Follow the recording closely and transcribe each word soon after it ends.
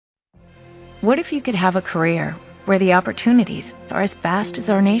What if you could have a career where the opportunities are as vast as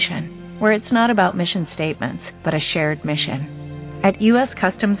our nation, where it's not about mission statements, but a shared mission? At U.S.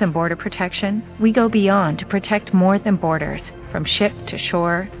 Customs and Border Protection, we go beyond to protect more than borders, from ship to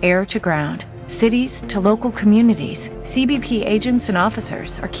shore, air to ground, cities to local communities. CBP agents and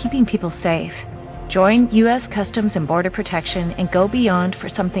officers are keeping people safe. Join U.S. Customs and Border Protection and go beyond for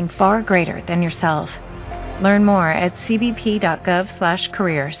something far greater than yourself. Learn more at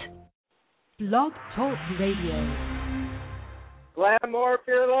cbp.gov/careers. Blog Talk Radio. Glamour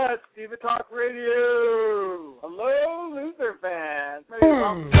Fearless, Diva Talk Radio. Hello, Luther fans.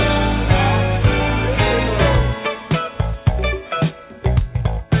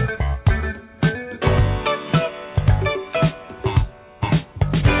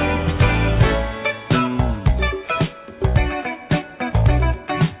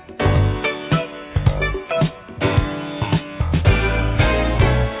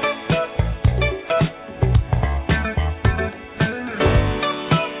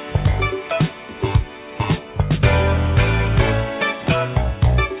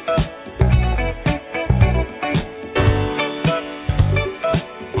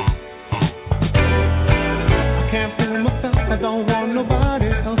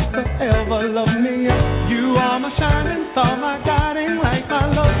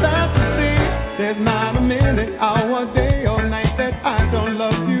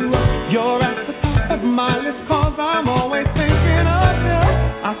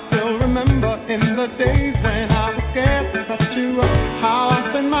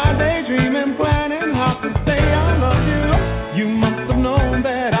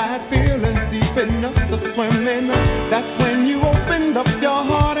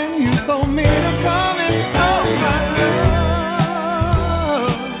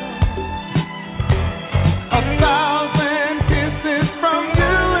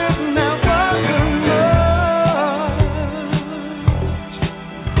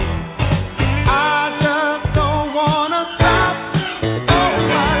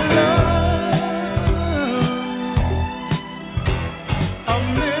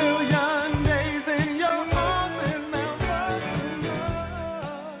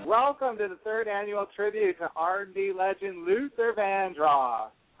 Welcome to the third annual tribute to R&B legend Luther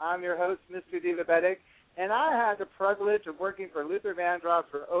Vandross. I'm your host, Mr. Divabetic, and I had the privilege of working for Luther Vandross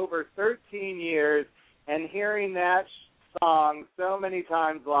for over 13 years and hearing that song so many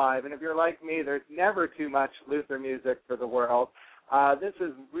times live. And if you're like me, there's never too much Luther music for the world. This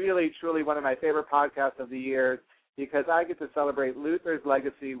is really, truly one of my favorite podcasts of the year because I get to celebrate Luther's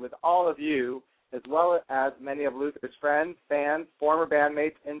legacy with all of you, as well as many of Luther's friends, fans, former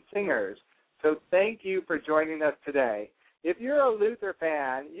bandmates, and singers. So thank you for joining us today. If you're a Luther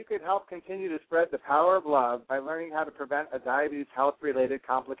fan, you could help continue to spread the power of love by learning how to prevent a diabetes health-related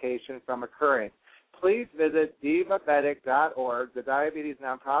complication from occurring. Please visit divabetic.org, the diabetes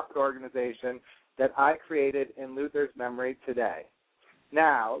nonprofit organization that I created in Luther's memory today.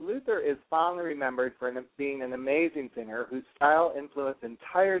 Now, Luther is fondly remembered for being an amazing singer whose style influenced an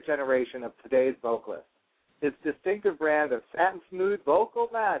entire generation of today's vocalists. His distinctive brand of satin-smooth vocal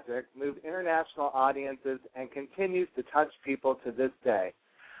magic moved international audiences and continues to touch people to this day.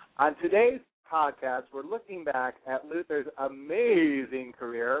 On today's podcast, we're looking back at Luther's amazing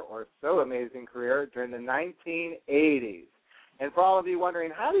career, or so amazing career, during the 1980s. And for all of you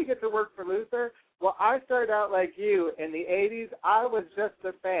wondering, how do you get to work for Luther? Well, I started out like you. In the 80s, I was just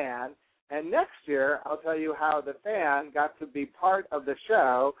a fan. And next year, I'll tell you how the fan got to be part of the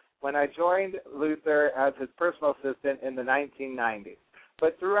show when I joined Luther as his personal assistant in the 1990s.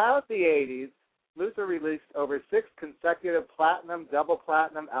 But throughout the 80s, Luther released over 6 consecutive platinum, double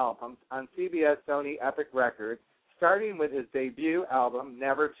platinum albums on CBS Sony Epic Records, starting with his debut album,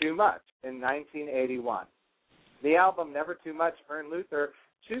 Never Too Much, in 1981. The album Never Too Much earned Luther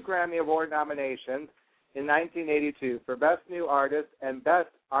 2 Grammy Award nominations in 1982 for Best New Artist and Best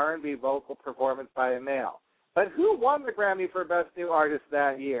R&B Vocal Performance by a Male. But who won the Grammy for Best New Artist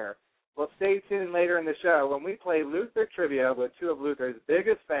that year? Well, stay tuned later in the show when we play Luther Trivia with 2 of Luther's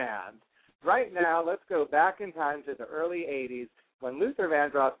biggest fans. Right now, let's go back in time to the early 80s when Luther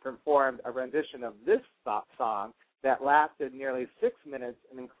Vandross performed a rendition of this song that lasted nearly 6 minutes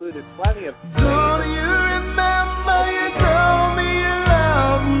and included plenty of... Do you remember you told me you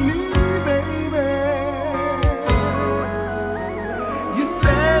loved me, baby? You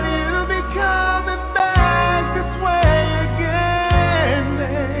said you'd be coming back this way again,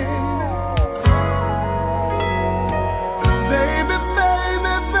 baby, baby,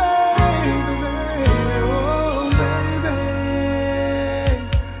 baby, baby, oh, baby,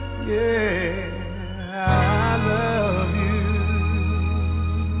 yeah, I love you.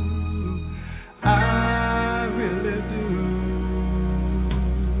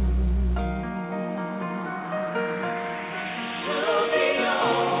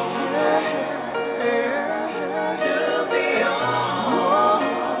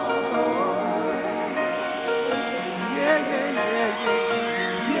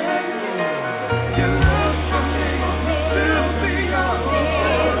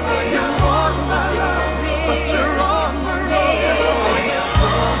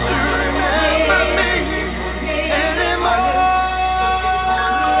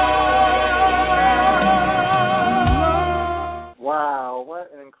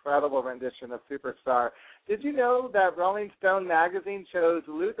 superstar. Did you know that Rolling Stone magazine chose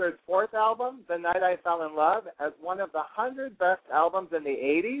Luther's fourth album, The Night I Fell in Love, as one of the 100 best albums in the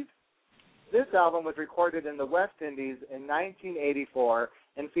 80s? This album was recorded in the West Indies in 1984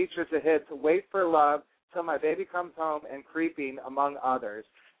 and features the hits Wait for Love, Till My Baby Comes Home, and Creeping, among others.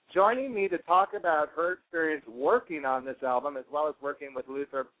 Joining me to talk about her experience working on this album, as well as working with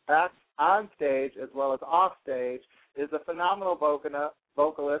Luther back on stage as well as off stage, is the phenomenal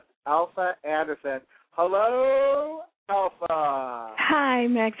vocalist, Alpha Anderson. Hello, Alpha. Hi,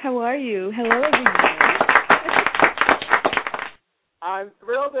 Max. How are you? Hello, everyone. I'm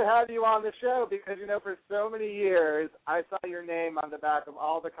thrilled to have you on the show because, you know, for so many years, I saw your name on the back of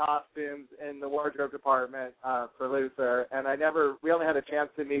all the costumes in the wardrobe department for Luther, and we only had a chance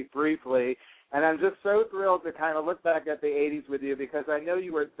to meet briefly, and I'm just so thrilled to kind of look back at the 80s with you because I know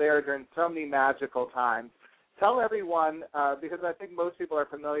you were there during so many magical times. Tell everyone, because I think most people are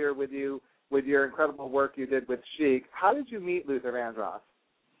familiar with you, with your incredible work you did with Chic, how did you meet Luther Vandross?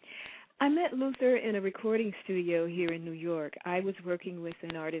 I met Luther in a recording studio here in New York. I was working with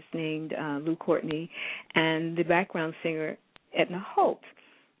an artist named Lou Courtney and the background singer Edna Holt,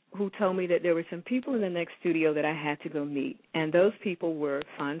 who told me that there were some people in the next studio that I had to go meet. And those people were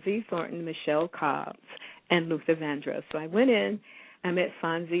Fonzie Thornton, Michelle Cobbs, and Luther Vandross. So I went in, I met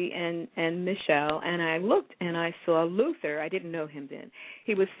Fonzie and Michelle, and I looked and I saw Luther. I didn't know him then.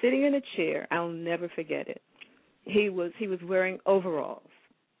 He was sitting in a chair. I'll never forget it. He was wearing overalls.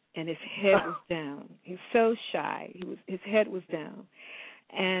 And his head was down. He was so shy. His head was down.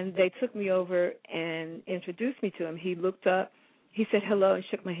 And they took me over and introduced me to him. He looked up. He said hello and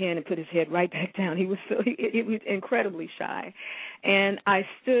shook my hand and put his head right back down. He was incredibly shy. And I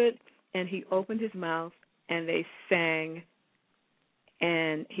stood, and he opened his mouth, and they sang,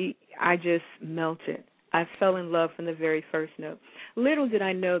 and I just melted. I fell in love from the very first note. Little did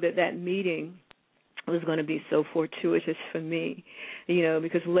I know that meeting was going to be so fortuitous for me, you know,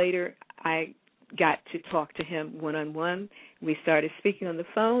 because later I got to talk to him one-on-one. We started speaking on the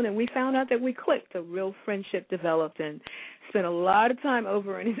phone, and we found out that we clicked. A real friendship developed, and spent a lot of time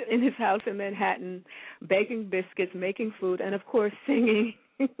over in his house in Manhattan, baking biscuits, making food, and, of course, singing.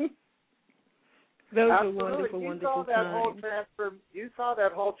 Those were wonderful times. You saw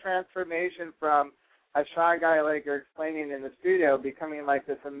that whole transformation from a shy guy, like you're explaining in the studio, becoming like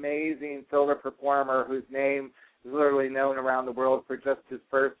this amazing solo performer whose name is literally known around the world for just his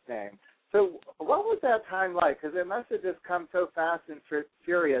first name. So what was that time like? Because it must have just come so fast and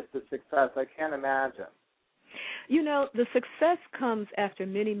furious, the success. I can't imagine. You know, the success comes after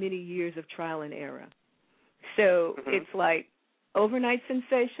many, many years of trial and error. So It's like overnight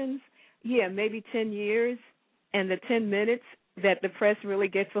sensations, maybe 10 years, and the 10 minutes that the press really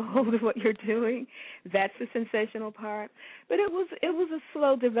gets a hold of what you're doing. That's the sensational part. But it was a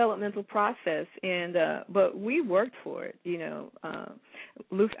slow developmental process, and but we worked for it. You know,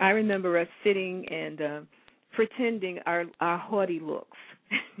 Luke, I remember us sitting and pretending our haughty looks,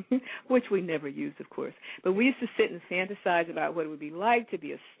 which we never used, of course. But we used to sit and fantasize about what it would be like to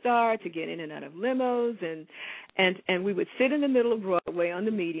be a star, to get in and out of limos, and we would sit in the middle of Broadway on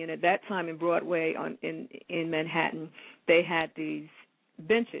the median. At that time in Broadway in Manhattan, they had these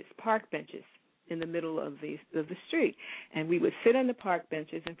benches, park benches, in the middle of the street. And we would sit on the park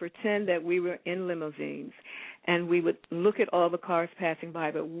benches and pretend that we were in limousines. And we would look at all the cars passing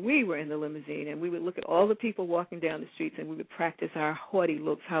by, but we were in the limousine. And we would look at all the people walking down the streets, and we would practice our haughty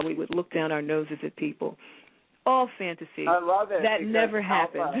looks, how we would look down our noses at people. All fantasy. I love it. That never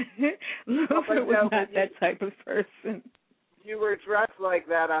happened. Luther was not that type of person. You were dressed like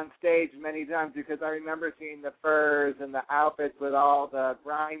that on stage many times because I remember seeing the furs and the outfits with all the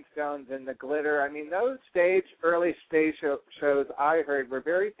rhinestones and the glitter. I mean, those early stage shows I heard were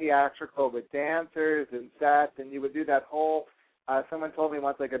very theatrical with dancers and sets, and you would do that whole, someone told me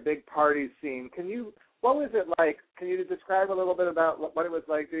once, like a big party scene. What was it like? Can you describe a little bit about what it was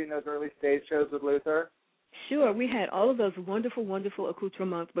like doing those early stage shows with Luther? Sure, we had all of those wonderful, wonderful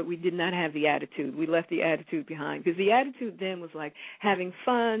accoutrements, but we did not have the attitude. We left the attitude behind because the attitude then was like having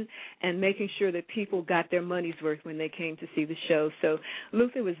fun and making sure that people got their money's worth when they came to see the show. So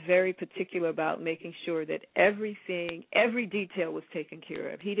Luther was very particular about making sure that everything, every detail was taken care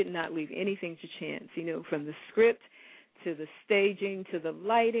of. He did not leave anything to chance, you know, from the script to the staging, to the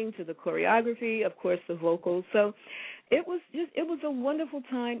lighting, to the choreography, of course, the vocals. So it was a wonderful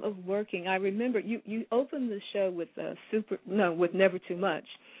time of working. I remember you opened the show with with Never Too Much,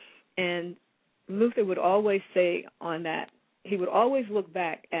 and Luther would always say on that, he would always look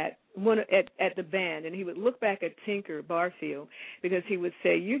back at at the band, and he would look back at Tinker Barfield because he would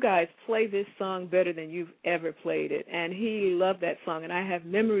say, "You guys play this song better than you've ever played it," and he loved that song. And I have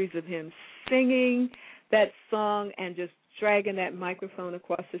memories of him singing that song and just dragging that microphone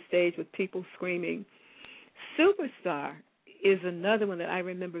across the stage with people screaming. Superstar is another one that I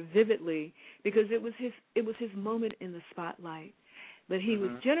remember vividly because it was his moment in the spotlight. But he was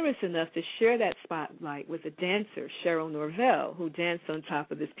generous enough to share that spotlight with a dancer, Cheryl Norvell, who danced on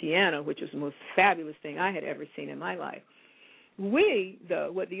top of this piano, which was the most fabulous thing I had ever seen in my life. We,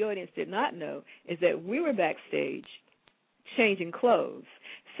 though, what the audience did not know is that we were backstage changing clothes.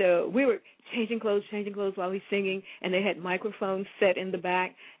 So we were changing clothes while he's singing, and they had microphones set in the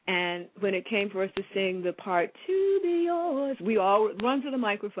back. And when it came for us to sing the part, "To Be Yours," we all would run to the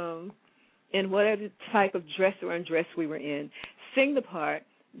microphone in whatever type of dress or undress we were in, sing the part,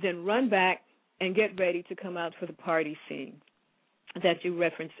 then run back and get ready to come out for the party scene that you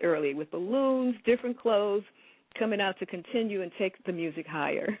referenced earlier, with balloons, different clothes, coming out to continue and take the music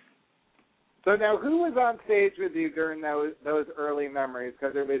higher. So now, who was on stage with you during those early memories?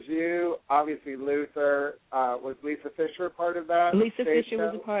 Because it was you, obviously Luther. Was Lisa Fisher part of that? Lisa Fisher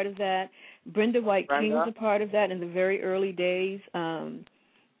was a part of that. Brenda White King was a part of that in the very early days.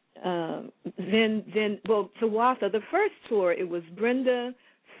 Tawatha, the first tour, it was Brenda,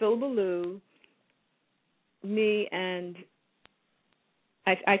 Phil Ballou, me, and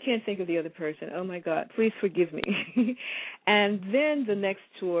I can't think of the other person. Oh, my God. Please forgive me. And then the next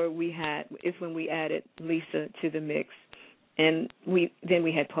tour we had is when we added Lisa to the mix. And we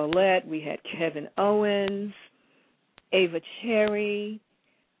had Paulette, we had Kevin Owens, Ava Cherry.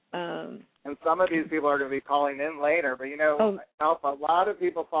 And some of these people are going to be calling in later. But, Alpha, a lot of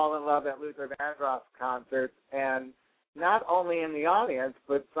people fall in love at Luther Vandross concerts, and not only in the audience,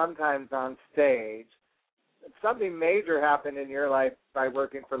 but sometimes on stage. Something major happened in your life by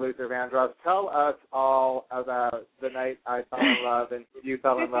working for Luther Vandross. Tell us all about the night I fell in love and who you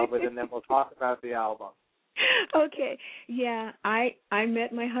fell in love with, and then we'll talk about the album. Okay. Yeah, I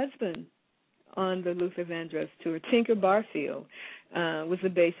met my husband on the Luther Vandross tour. Tinker Barfield was the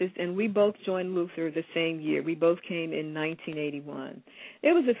bassist, and we both joined Luther the same year. We both came in 1981.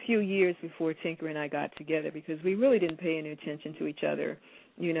 It was a few years before Tinker and I got together because we really didn't pay any attention to each other.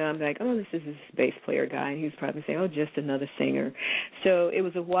 I'm like, oh, this is this bass player guy, and he was probably saying, oh, just another singer. So it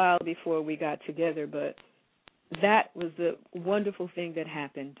was a while before we got together, but that was the wonderful thing that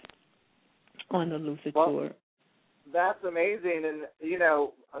happened on the Luther tour. That's amazing. And,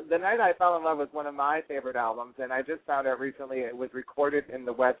 The Night I Fell in Love was one of my favorite albums, and I just found out recently it was recorded in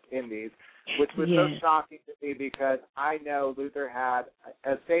the West Indies, which was so shocking to me because I know Luther had,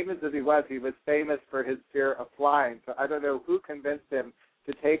 as famous as he was famous for his fear of flying. So I don't know who convinced him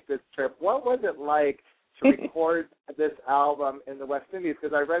to take this trip. What was it like to record this album in the West Indies?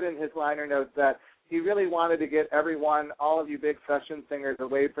 Because I read in his liner notes that he really wanted to get everyone, all of you big session singers,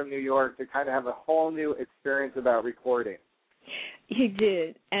 away from New York to kind of have a whole new experience about recording. He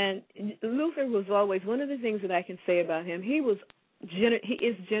did. And Luther was always, one of the things that I can say about him, he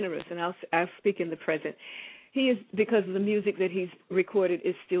is generous, and I'll speak in the present. He is, because of the music that he's recorded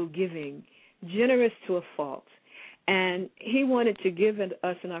is still giving, generous to a fault. And he wanted to give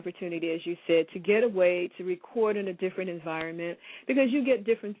us an opportunity, as you said, to get away, to record in a different environment, because you get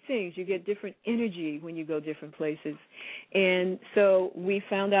different things. You get different energy when you go different places. And so we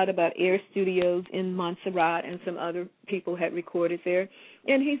found out about Air Studios in Montserrat, and some other people had recorded there.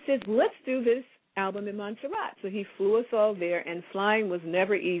 And he said, let's do this album in Montserrat. So he flew us all there, and flying was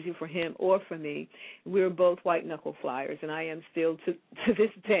never easy for him or for me. We were both white-knuckle flyers, and I am still, to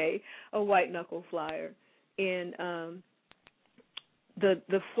this day, a white-knuckle flyer. And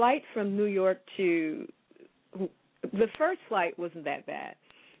the flight from New York to the first flight wasn't that bad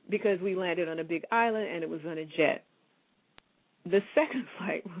because we landed on a big island and it was on a jet. The second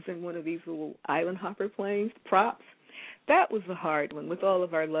flight was in one of these little island hopper planes, props. That was the hard one with all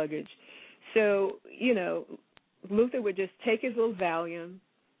of our luggage. So, Luther would just take his little Valium.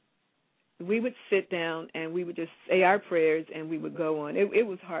 We would sit down and we would just say our prayers and we would go on. It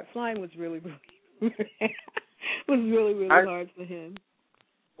was hard. Flying was really was really hard for him.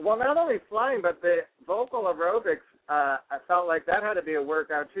 Well, not only flying, but the vocal aerobics, I felt like that had to be a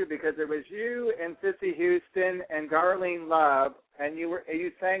workout, too, because it was you and Cissy Houston and Darlene Love, and you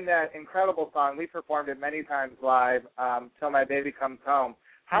sang that incredible song. We performed it many times live, Till My Baby Comes Home.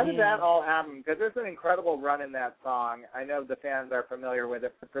 How did that all happen? Because there's an incredible run in that song. I know the fans are familiar with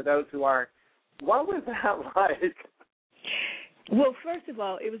it, but for those who aren't, what was that like? Well, first of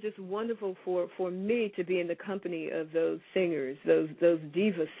all, it was just wonderful for me to be in the company of those singers, those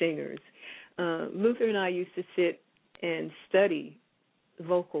diva singers. Luther and I used to sit and study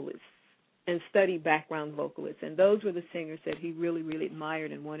vocalists and study background vocalists, and those were the singers that he really, really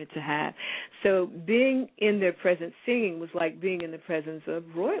admired and wanted to have. So being in their presence singing was like being in the presence of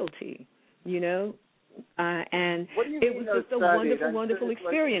royalty, you know, and it was just a wonderful, wonderful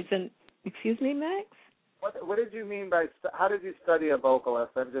experience. And excuse me, Max? What did you mean by, how did you study a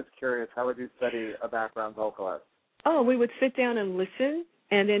vocalist? I'm just curious, how would you study a background vocalist? Oh, we would sit down and listen,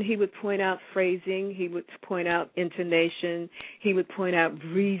 and then he would point out phrasing, he would point out intonation, he would point out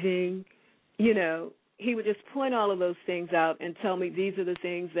breathing. You know, he would just point all of those things out and tell me these are the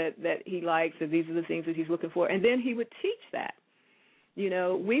things that he likes and these are the things that he's looking for. And then he would teach that. You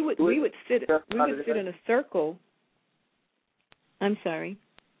know, we would sit in a circle. I'm sorry.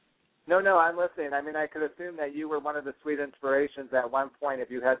 No, I'm listening. I mean, I could assume that you were one of the sweet inspirations at one point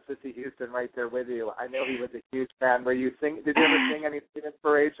if you had Sissy Houston right there with you. I know he was a huge fan. Did you ever sing any sweet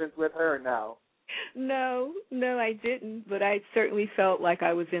inspirations with her or no? No, I didn't, but I certainly felt like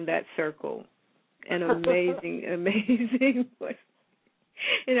I was in that circle. An amazing, amazing voice.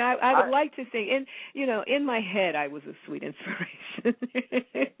 You know, I would like to sing. And, you know, in my head, I was a sweet inspiration.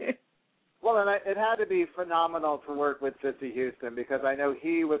 Well, and it had to be phenomenal to work with Sissy Houston because I know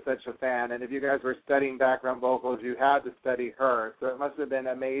he was such a fan. And if you guys were studying background vocals, you had to study her. So it must have been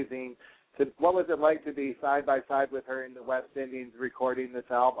amazing. What was it like to be side by side with her in the West Indies recording this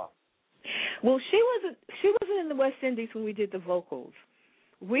album? Well, she wasn't in the West Indies when we did the vocals.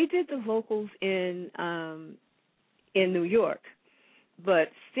 We did the vocals in New York. But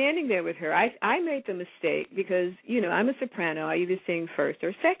standing there with her, I made the mistake because, you know, I'm a soprano. I either sing first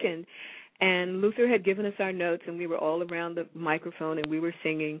or second. And Luther had given us our notes, and we were all around the microphone, and we were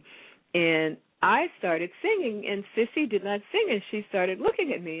singing. And I started singing, and Sissy did not sing, and she started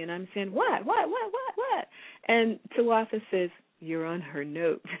looking at me, and I'm saying, what? And Tawatha says, you're on her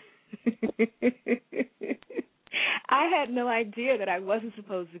note. I had no idea that I wasn't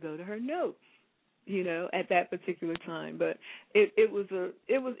supposed to go to her note, you know, at that particular time. But it was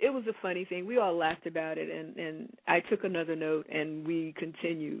a funny thing. We all laughed about it, and I took another note, and we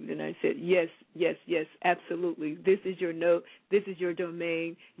continued. And I said, yes, absolutely. This is your note. This is your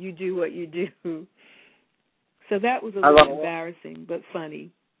domain. You do what you do. So that was a little embarrassing, but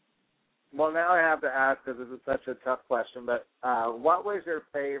funny. Well, now I have to ask, because this is such a tough question, but what was your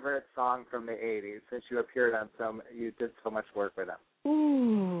favorite song from the 80s since you appeared on you did so much work with them?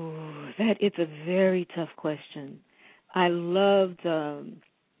 Ooh, that is a very tough question. I loved,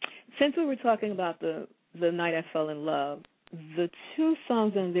 since we were talking about the night I fell in love, the two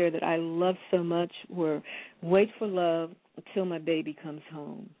songs on there that I loved so much were Wait for Love, Till My Baby Comes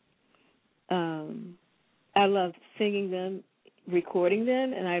Home. I loved singing them, recording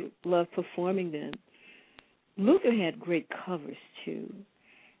them, and I love performing them. Luther had great covers too.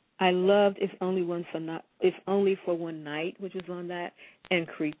 I loved If Only for One Night, which was on that, and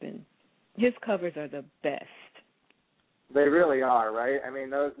Creepin'. His covers are the best. They really are, right? I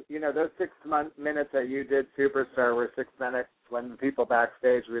mean, those 6 minutes that you did Superstar were 6 minutes when the people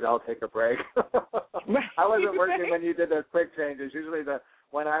backstage, we'd all take a break. Right. I wasn't working when you did those quick changes. Usually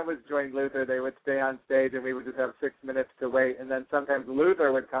when I was joining Luther, they would stay on stage and we would just have 6 minutes to wait. And then sometimes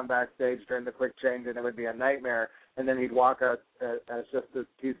Luther would come backstage during the quick change and it would be a nightmare. And then he'd walk out as just as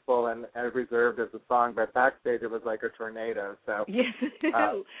peaceful and as reserved as the song. But backstage, it was like a tornado. So yes,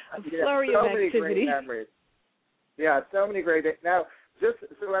 a flurry of activity. Many great memories. Yeah, so many great. Now, just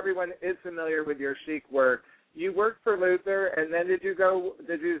so everyone is familiar with your Chic work, you worked for Luther, and then did you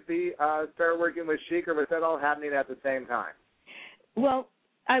start working with Chic, or was that all happening at the same time? Well,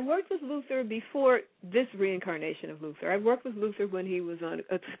 I worked with Luther before this reincarnation of Luther. I worked with Luther when he was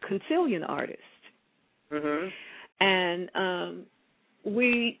a cotillion artist. Mm-hmm. And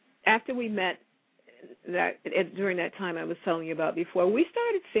after we met during that time I was telling you about before, we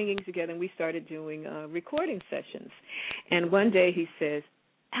started singing together and we started doing recording sessions. And one day he says,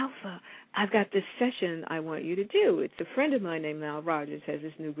 Alpha, I've got this session I want you to do. It's a friend of mine named Mal Rogers has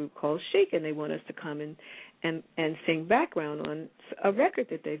this new group called Chic, and they want us to come and sing background on a record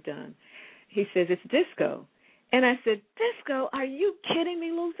that they've done. He says, it's disco. And I said, disco? Are you kidding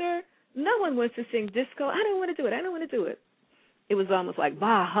me, Luther? No one wants to sing disco. I don't want to do it. It was almost like,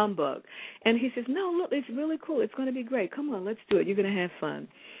 bah, humbug. And he says, no, look, it's really cool. It's going to be great. Come on, let's do it. You're going to have fun.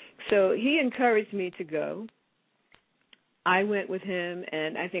 So he encouraged me to go. I went with him,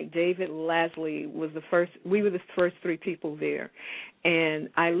 and I think David Lasley was the first. We were the first three people there. And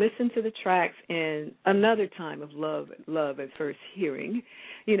I listened to the tracks, and another time of love at first hearing.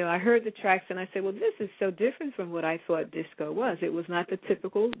 You know, I heard the tracks, and I said, well, this is so different from what I thought disco was. It was not the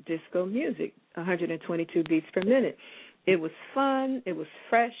typical disco music, 122 beats per minute. It was fun. It was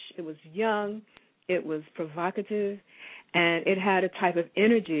fresh. It was young. It was provocative. And it had a type of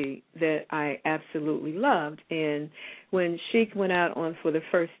energy that I absolutely loved. And when Chic went out on for the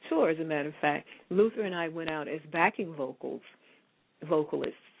first tour, as a matter of fact, Luther and I went out as backing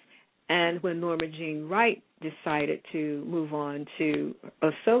vocalists. And when Norma Jean Wright decided to move on to a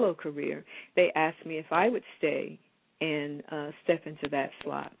solo career, they asked me if I would stay and step into that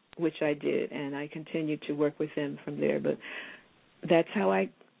slot, which I did. And I continued to work with them from there. But that's how I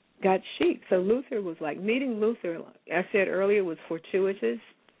got Chic. So Luther was like, meeting Luther, I said earlier, was fortuitous.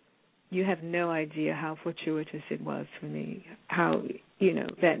 You have no idea how fortuitous it was for me, how,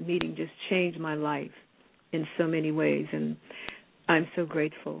 that meeting just changed my life in so many ways, and I'm so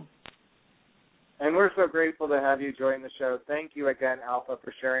grateful. And we're so grateful to have you join the show. Thank you again, Alpha,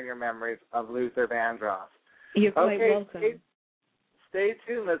 for sharing your memories of Luther Vandross. You're quite welcome. Stay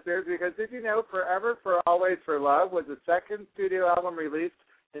tuned, listeners, because did you know Forever, For Always, For Love was the second studio album released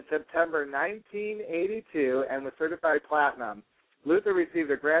in September 1982 and was certified platinum. Luther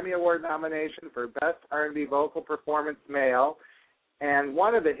received a Grammy Award nomination for Best R&B Vocal Performance Male, and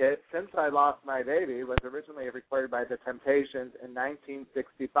one of the hits, Since I Lost My Baby, was originally recorded by The Temptations in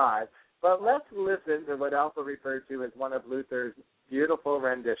 1965. But let's listen to what Alpha referred to as one of Luther's beautiful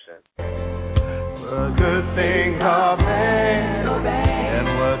renditions. A good thing are bad, and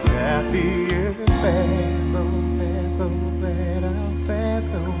what's happy is bad. So bad, so bad, I'm bad,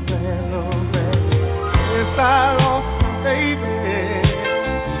 so bad, so bad. Since I lost my baby,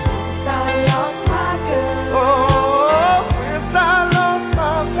 since I lost my girl, oh, since I lost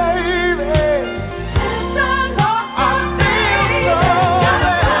my baby, since I lost my baby, I feel so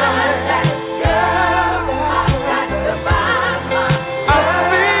bad. Girl, I've got to find my girl. I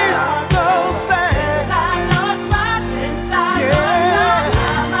feel so bad. Since I lost my, since I lost my, cause there's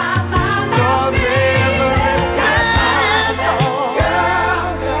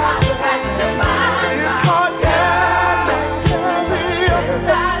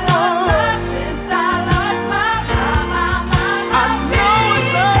a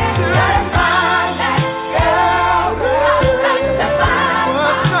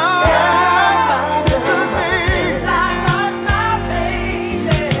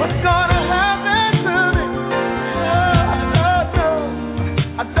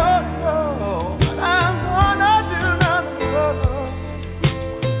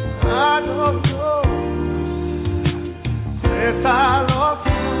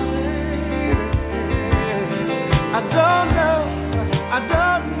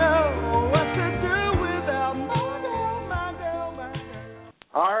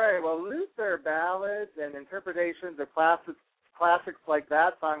ballads and interpretations of classics like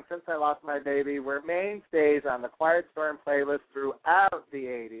that song, Since I Lost My Baby, were mainstays on the Quiet Storm playlist throughout the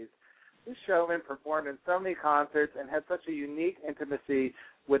 80s. This showman performed in so many concerts and had such a unique intimacy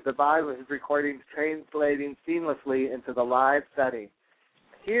with the vibe of his recordings, translating seamlessly into the live setting.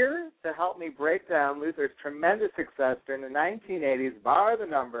 Here to help me break down Luther's tremendous success during the 1980s, bar the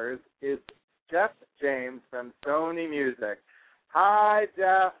numbers, is Jeff James from Sony Music. Hi,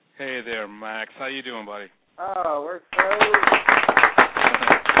 Jeff. Hey there, Max. How you doing, buddy? Oh, we're so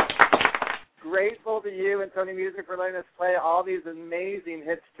grateful to you and Sony Music for letting us play all these amazing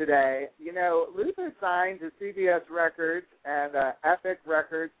hits today. You know, Luther signed to CBS Records and Epic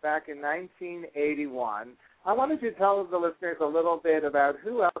Records back in 1981. I wanted you to tell the listeners a little bit about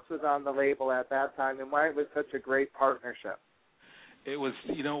who else was on the label at that time and why it was such a great partnership. It was,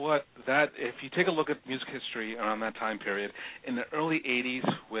 you know what, that if you take a look at music history around that time period, in the early 80s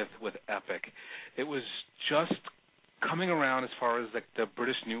with Epic, it was just coming around as far as the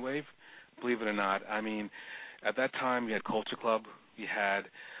British New Wave, believe it or not. I mean, at that time we had Culture Club, we had,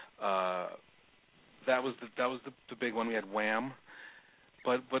 that was the big one, we had Wham,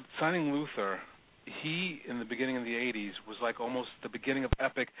 but signing Luther, he, in the beginning of the 80s, was like almost the beginning of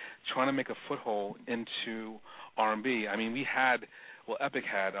Epic trying to make a foothold into R&B. I mean, Epic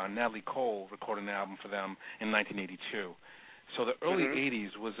had Natalie Cole record an album for them in 1982. So the early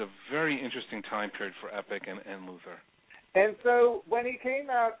 80s was a very interesting time period for Epic and Luther. And so when he came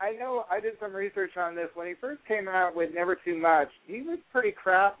out, I know I did some research on this. When he first came out with Never Too Much, he was pretty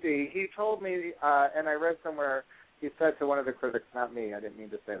crafty. He told me, and I read somewhere, he said to one of the critics, not me, I didn't mean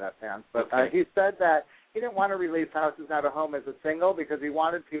to say that, Sam, but he said that he didn't want to release House Is Not a Home as a single because he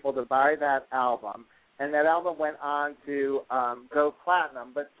wanted people to buy that album. And that album went on to go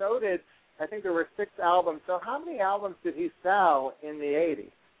platinum. But so did, I think there were 6 albums. So how many albums did he sell in the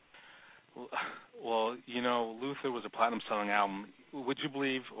 80s? Well, you know, Luther was a platinum-selling album. Would you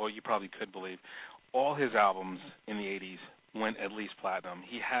believe, or you probably could believe, all his albums in the 80s went at least platinum.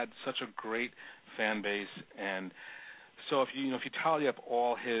 He had such a great fan base and So if you tally up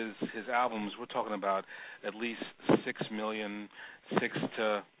all his albums, we're talking about at least 6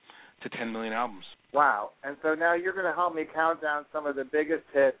 to 10 million albums. Wow. And so now you're going to help me count down some of the biggest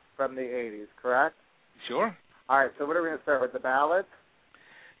hits from the 80s, correct? Sure. All right, so what are we going to start with, the ballads?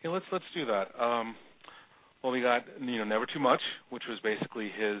 Yeah, let's do that. Well, we got Never Too Much, which was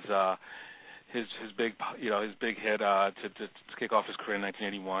basically his big hit to kick off his career in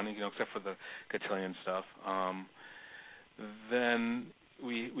 1981. Except for the cotillion stuff. Then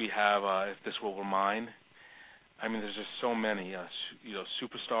we have If This World Were Mine. I mean, there's just so many.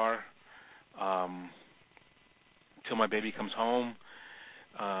 Superstar. Till My Baby Comes Home.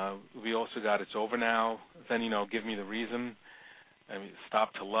 We also got It's Over Now. Then Give Me the Reason. I mean,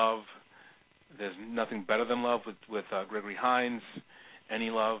 Stop to Love. There's Nothing Better Than Love with Gregory Hines. Any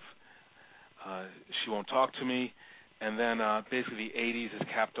Love. She Won't Talk to Me. And then basically the 80s is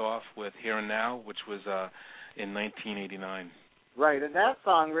capped off with Here and Now, which was in 1989. Right, and that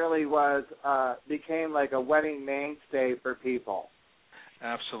song really became like a wedding mainstay for people.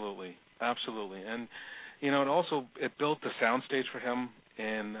 Absolutely, and it built the soundstage for him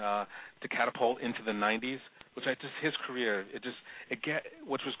and to catapult into the 90s, which his career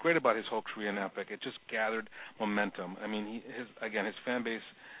which was great about his whole career in Epic, it just gathered momentum. I mean, his fan base,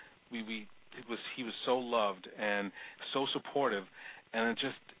 he was so loved and so supportive, and it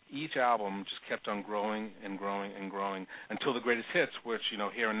just each album just kept on growing and growing and growing until the greatest hits, which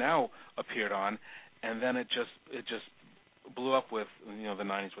Here and Now appeared on, and then it just blew up with the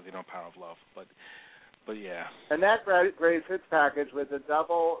 90s with Power of Love, but yeah. And that greatest hits package was a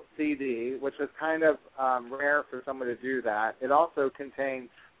double CD, which was kind of rare for someone to do that. It also contained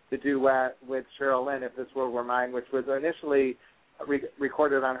the duet with Cheryl Lynn, If This World Were Mine, which was initially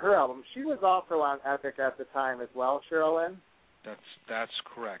recorded on her album. She was also on Epic at the time as well, Cheryl Lynn? That's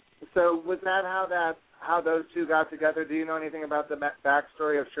correct. So was that how those two got together? Do you know anything about the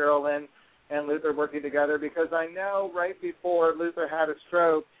backstory of Cheryl Lynn and Luther working together? Because I know right before Luther had a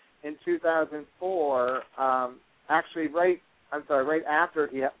stroke in 2004,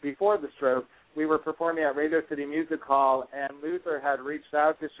 before the stroke, we were performing at Radio City Music Hall, and Luther had reached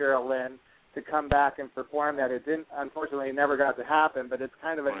out to Cheryl Lynn to come back and perform that. It unfortunately never got to happen, but it's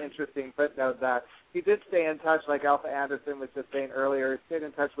kind of an interesting footnote that he did stay in touch, like Alpha Anderson was just saying earlier. He stayed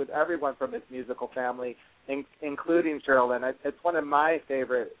in touch with everyone from his musical family, including Cheryl Lynn. It's one of my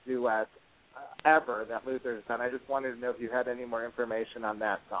favorite duets ever that Luther's done. I just wanted to know if you had any more information on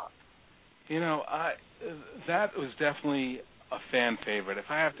that song. That was definitely a fan favorite. If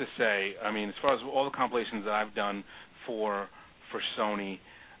I have to say, I mean, as far as all the compilations that I've done for Sony,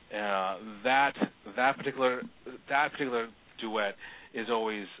 that particular duet is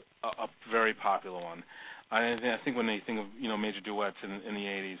always a very popular one. I think when they think of major duets in the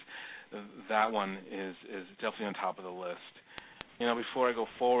 80s, that one is definitely on top of the list. Before I go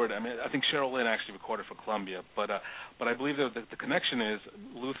forward, I mean, I think Cheryl Lynn actually recorded for Columbia, but I believe that the connection is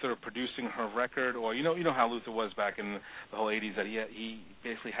Luther producing her record, or you know how Luther was back in the whole 80s, that he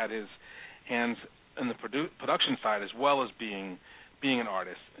basically had his hands in the production side as well as being an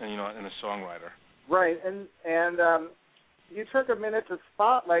artist and and a songwriter. Right, and you took a minute to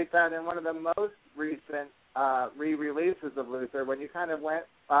spotlight that in one of the most recent re-releases of Luther, when you kind of went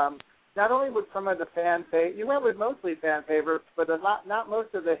not only with some of the you went with mostly fan favorites, but not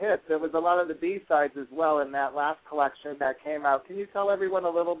most of the hits. There was a lot of the B-sides as well in that last collection that came out. Can you tell everyone a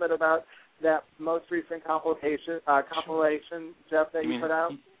little bit about that most recent compilation, Jeff, that you put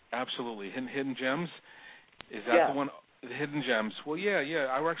out? Absolutely. Hidden Gems? Is that the one? The Hidden Gems. Well, yeah.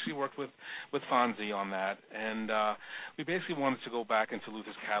 I actually worked with Fonzie on that, and we basically wanted to go back into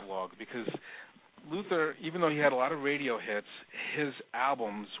Luther's catalog because Luther, even though he had a lot of radio hits, his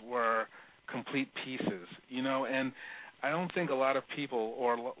albums were complete pieces, and I don't think a lot of people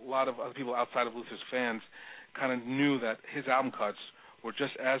or a lot of other people outside of Luther's fans kind of knew that his album cuts were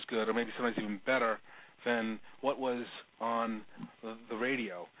just as good or maybe sometimes even better than what was on the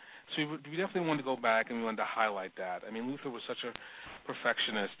radio. So we definitely wanted to go back and we wanted to highlight that. I mean, Luther was such a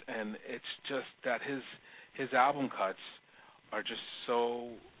perfectionist, and it's just that his album cuts are just so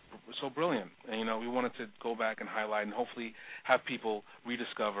brilliant. And, we wanted to go back and highlight and hopefully have people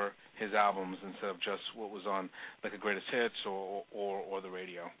rediscover his albums instead of just what was on like the greatest hits or the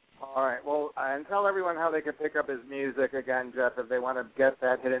radio. All right. Well, and tell everyone how they can pick up his music again, Jeff, if they want to get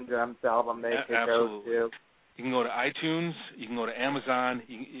that Hidden Gems album they can go to. You can go to iTunes. You can go to Amazon.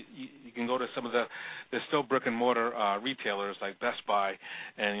 You can go to some of there's still brick and mortar retailers like Best Buy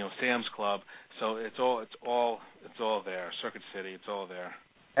and Sam's Club. So it's all there. Circuit City, it's all there.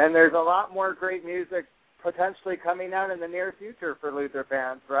 And there's a lot more great music potentially coming out in the near future for Luther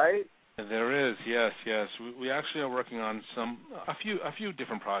fans, right? There is, yes. We actually are working on a few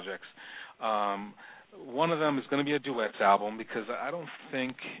different projects. One of them is going to be a duets album because I don't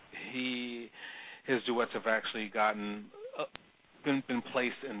think his duets have actually been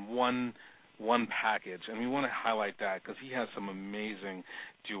placed in one package, and we want to highlight that because he has some amazing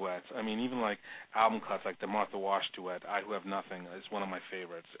duets. I mean, even like album cuts, like the Martha Wash duet, "I Who Have Nothing," is one of my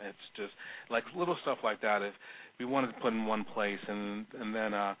favorites. It's just like little stuff like that. If we wanted to put in one place, and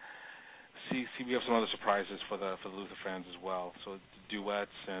then see, we have some other surprises for the Luther fans as well. So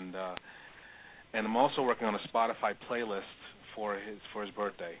duets, and I'm also working on a Spotify playlist for his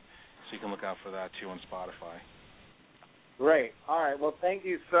birthday, so you can look out for that too on Spotify. Great. All right. Well, thank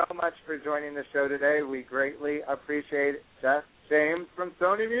you so much for joining the show today. We greatly appreciate it. James from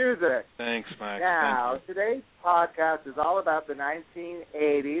Sony Music. Thanks, Mike. Now, today's podcast is all about the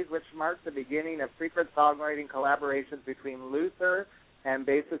 1980s, which marks the beginning of frequent songwriting collaborations between Luther and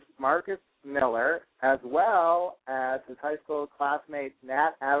bassist Marcus Miller, as well as his high school classmate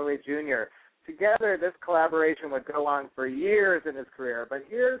Nat Adderley Jr. Together, this collaboration would go on for years in his career, but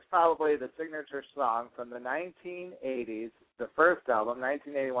here's probably the signature song from the 1980s, the first album,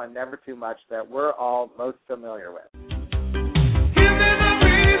 1981, Never Too Much, that we're all most familiar with. Give me the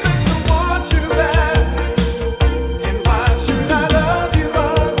reason to want you back, and why should I love you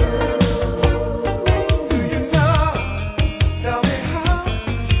more? Do you know? Tell me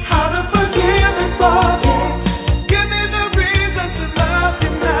how to forgive and forget. Give me the reason to love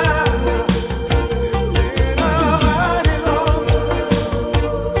you now.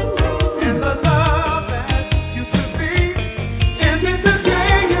 And the love that used to be, ended the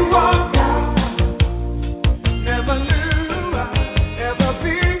day you walked out. Never knew I'd ever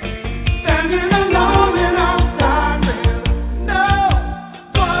be standing alone and outside with no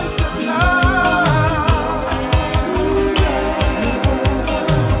one to love.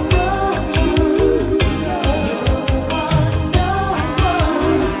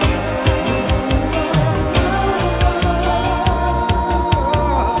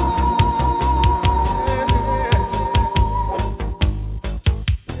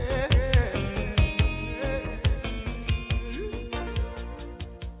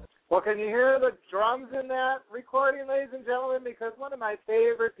 Well, can you hear the drums in that recording, ladies and gentlemen? Because one of my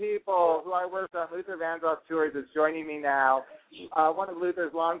favorite people who I worked on Luther Vandross tours is joining me now, one of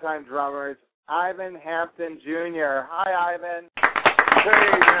Luther's longtime drummers, Ivan Hampton Jr. Hi, Ivan.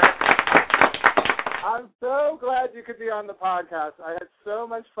 Hey, man. I'm so glad you could be on the podcast. I had so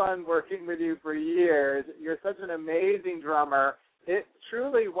much fun working with you for years. You're such an amazing drummer. It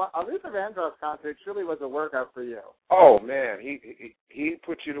truly, a Luther Vandross concert truly was a workout for you. Oh, man, he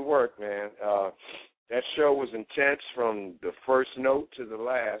put you to work, man. That show was intense from the first note to the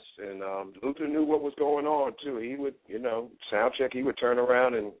last, and Luther knew what was going on, too. He would, sound check, he would turn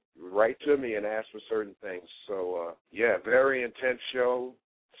around and write to me and ask for certain things. So, yeah, very intense show.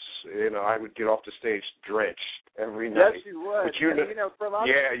 I would get off the stage drenched every night. Yes, you would. But for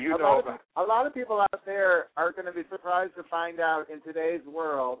a lot of people out there are going to be surprised to find out in today's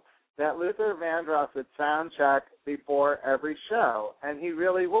world that Luther Vandross would sound check before every show, and he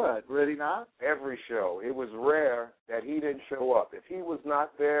really would he not? Every show. It was rare that he didn't show up. If he was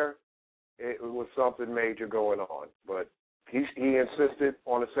not there, it was something major going on. But he insisted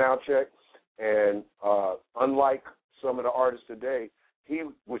on a sound check, and unlike some of the artists today, he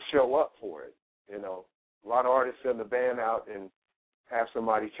would show up for it. A lot of artists send the band out and have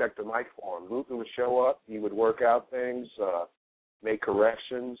somebody check the mic for him. Luther would show up. He would work out things, make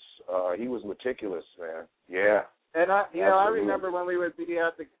corrections. He was meticulous, man. Yeah. And I remember when we would be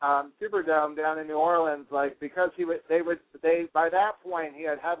at the Superdome down in New Orleans, because by that point he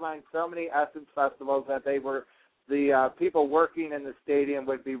had headlined so many Essence festivals that the people working in the stadium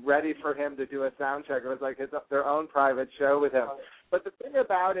would be ready for him to do a sound check. It was like their own private show with him. But the thing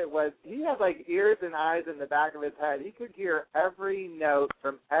about it was he had ears and eyes in the back of his head. He could hear every note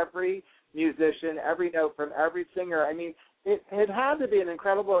from every musician, every note from every singer. I mean, it had to be an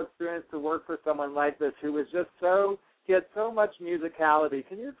incredible experience to work for someone like this who was just he had so much musicality.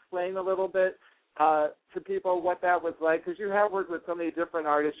 Can you explain a little bit to people what that was like? Because you have worked with so many different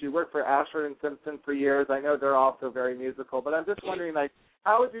artists. You worked for Asher and Simpson for years. I know they're also very musical. But I'm just wondering,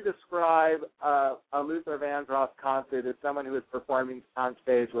 how would you describe a Luther Vandross concert as someone who is performing on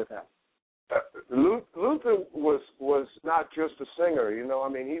stage with him? Luther was not just a singer.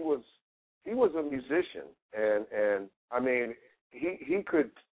 He was a musician, and I mean, he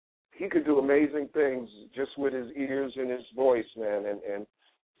could do amazing things just with his ears and his voice, man. And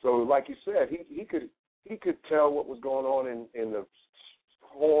so, like you said, he could tell what was going on in the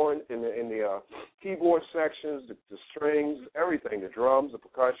horn, in the keyboard sections, the strings, everything, the drums, the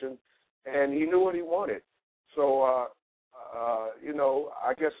percussion. and he knew what he wanted. So,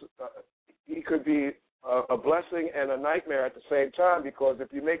 I guess he could be a blessing and a nightmare at the same time, because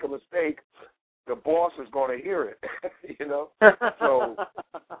if you make a mistake, the boss is going to hear it, So,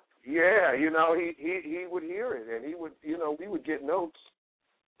 yeah, he would hear it, and he would, we would get notes.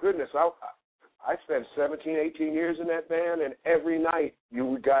 Goodness, I spent 17, 18 years in that band, and every night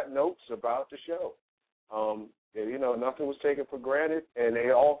you got notes about the show. Nothing was taken for granted, and they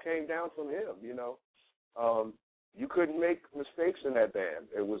all came down from him, You couldn't make mistakes in that band.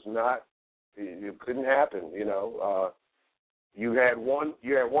 It was not, it couldn't happen, You had one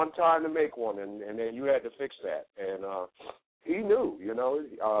time to make one, and then you had to fix that. And he knew,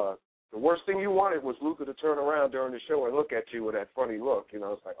 the worst thing you wanted was Luther to turn around during the show and look at you with that funny look.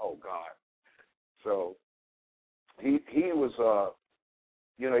 It's like, oh, God. So he was,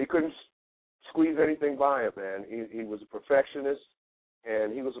 you couldn't squeeze anything by him, man. He was a perfectionist,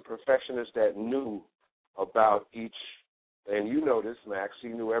 and he was a perfectionist that knew about each, and you know this, Max, he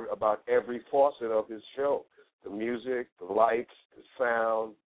knew about every facet of his show. The music, the lights, the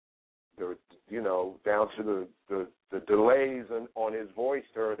sound, down to the delays on his voice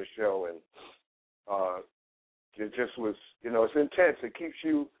during the show, and it just was, it's intense. It keeps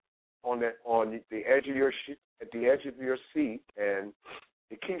you on the edge of your seat, and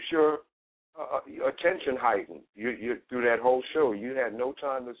it keeps your attention heightened. You through that whole show, you had no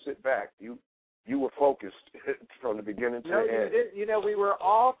time to sit back. You were focused from the beginning to the end. We were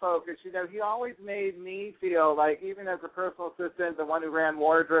all focused. He always made me feel like, even as a personal assistant, the one who ran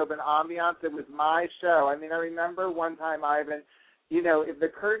wardrobe and ambiance, it was my show. I remember one time, Ivan, if the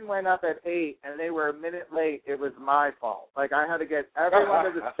curtain went up at 8 and they were a minute late, it was my fault. Like, I had to get everyone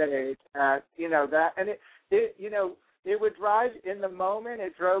to the stage, and, that, and it would drive, in the moment,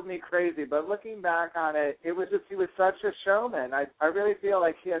 it drove me crazy. But looking back on it, he was such a showman. I really feel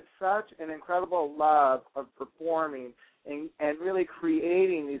like he had such an incredible love of performing and really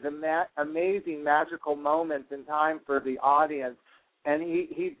creating these amazing, magical moments in time for the audience. And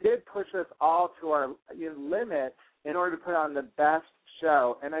he did push us all to our limit in order to put on the best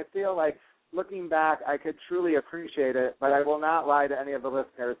show. And I feel like, looking back, I could truly appreciate it, but I will not lie to any of the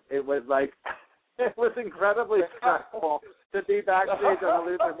listeners. It was like... It was incredibly stressful to be backstage on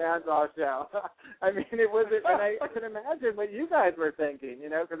the Luther Vandross show. It wasn't, and I can imagine what you guys were thinking,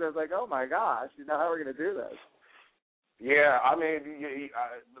 because I was like, oh my gosh, how are we going to do this? Yeah,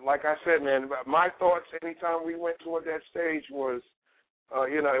 like I said, man, my thoughts anytime we went toward that stage was,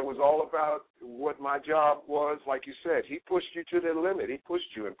 it was all about what my job was. Like you said, he pushed you to the limit. He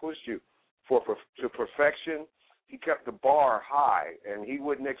pushed you to perfection. He kept the bar high, and he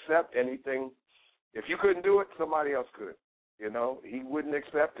wouldn't accept anything. If you couldn't do it, somebody else could. He wouldn't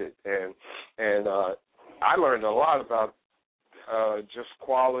accept it, and I learned a lot about just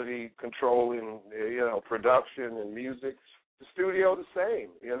quality control and production and music. The studio, the same.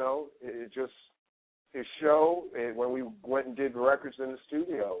 It just his show, and when we went and did records in the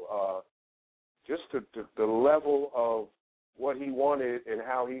studio, just the level of what he wanted and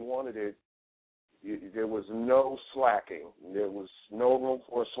how he wanted it. There was no slacking. There was no room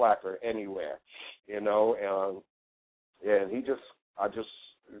for a slacker anywhere, and I just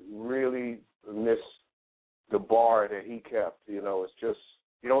really miss the bar that he kept. It's just,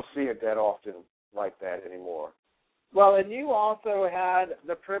 you don't see it that often like that anymore. Well, and you also had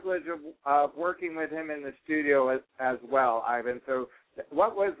the privilege of working with him in the studio as well, Ivan. So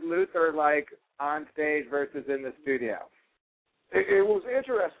what was Luther like on stage versus in the studio? It was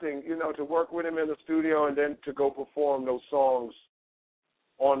interesting, to work with him in the studio and then to go perform those songs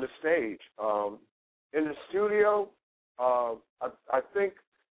on the stage. In the studio, I think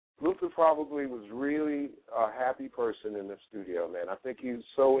Luther probably was really a happy person in the studio, man. I think he was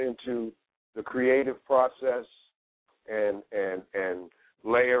so into the creative process and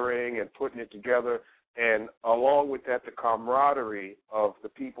layering and putting it together, and along with that, the camaraderie of the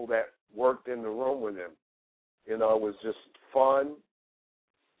people that worked in the room with him. It was just fun,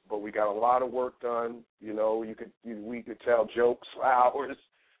 but we got a lot of work done. We could tell jokes for hours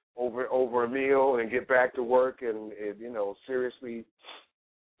over a meal and get back to work and seriously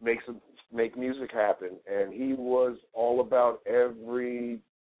make music happen. And he was all about every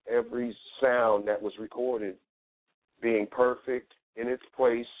sound that was recorded being perfect in its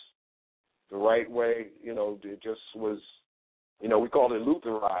place, the right way. It just was, we called it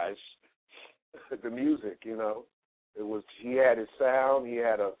Lutherized. The music, it was. He had his sound. He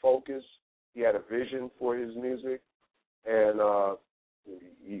had a focus. He had a vision for his music, and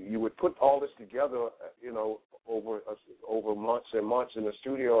you would put all this together, over months and months in the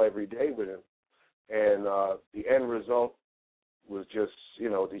studio every day with him, and the end result was just,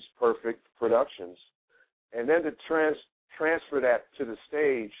 these perfect productions. And then to transfer that to the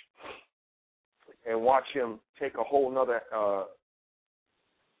stage and watch him take a whole nother,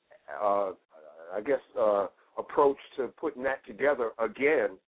 approach to putting that together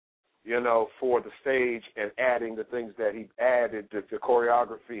again, for the stage and adding the things that he added, the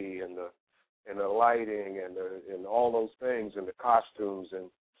choreography and the lighting and all those things and the costumes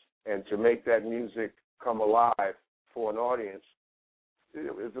and to make that music come alive for an audience.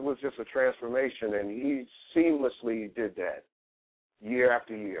 It was just a transformation, and he seamlessly did that year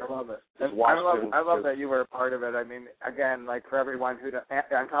after year. I love it. I love that you were a part of it. I mean, again, like for everyone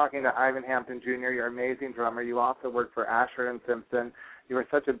I'm talking to Ivan Hampton Jr., you're an amazing drummer. You also worked for Asher and Simpson. You were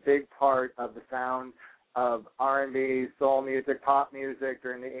such a big part of the sound of R&B, soul music, pop music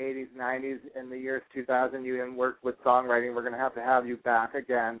during the 80s, 90s, in the years 2000. You even worked with songwriting. We're going to have you back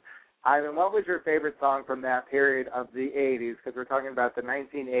again. Ivan, what was your favorite song from that period of the 80s? Because we're talking about the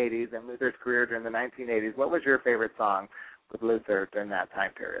 1980s and Luther's career during the 1980s. What was your favorite song with Luther during that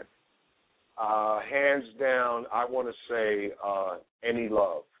time period? Hands down, I want to say Any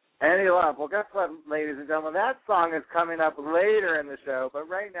Love. Any Love. Well, guess what, ladies and gentlemen? That song is coming up later in the show, but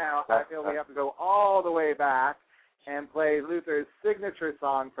right now I feel we have to go all the way back and play Luther's signature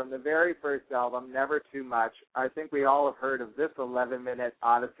song from the very first album, Never Too Much. I think we all have heard of this 11-minute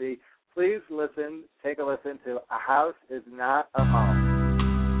odyssey. Please take a listen to A House Is Not a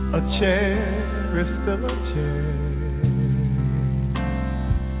Home. A chair is still a chair,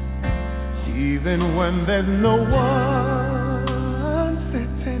 even when there's no one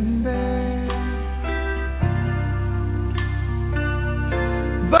sitting there.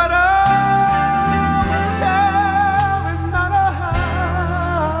 But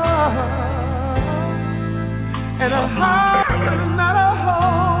and a heart is not a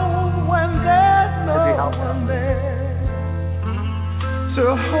home when there's no one there to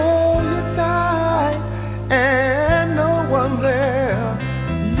hold you tight and no one there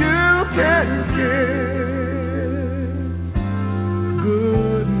you can kiss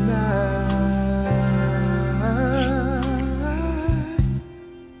good night.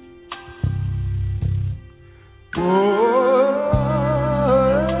 Oh.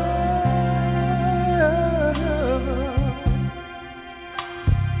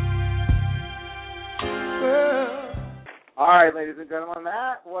 All right, ladies and gentlemen,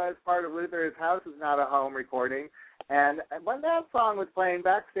 that was part of Luther's House Is Not a Home recording. And when that song was playing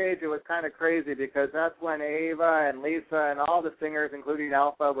backstage, it was kind of crazy because that's when Ava and Lisa and all the singers, including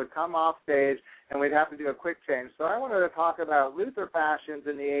Alpha, would come off stage and we'd have to do a quick change. So I wanted to talk about Luther fashions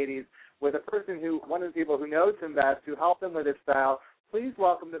in the 80s with one of the people who knows him best, who helped him with his style. Please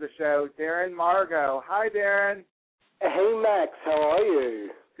welcome to the show, Darren Margo. Hi, Darren. Hey, Max. How are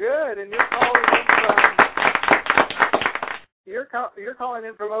you? Good. And you're calling in from... You're calling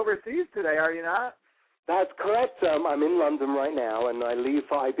in from overseas today, are you not? That's correct. I'm in London right now, and I leave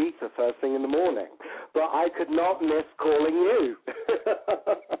for Ibiza first thing in the morning. But I could not miss calling you.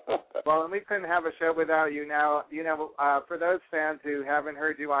 Well, and we couldn't have a show without you. Now, for those fans who haven't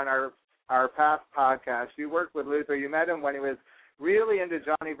heard you on our past podcast, you worked with Luther. You met him when he was really into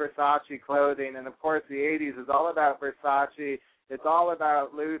Gianni Versace clothing, and of course, the 80s is all about Versace. It's all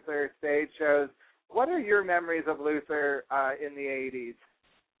about Luther, stage shows. What are your memories of Luther in the 80s?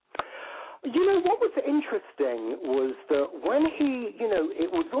 What was interesting was that when it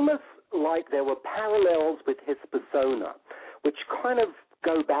was almost like there were parallels with his persona, which kind of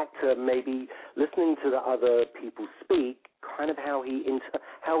go back to maybe listening to the other people speak, kind of how he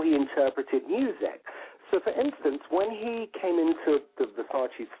interpreted music. So, for instance, when he came into the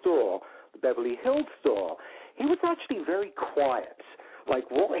Versace store, the Beverly Hills store, he was actually very quiet.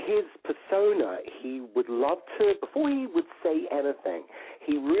 Like what his persona, he would love to, before he would say anything,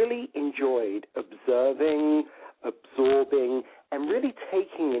 he really enjoyed observing, absorbing, and really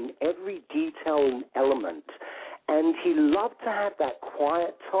taking in every detail and element. And he loved to have that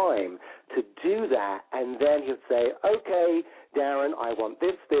quiet time to do that, and then he'd say, okay, Darren, I want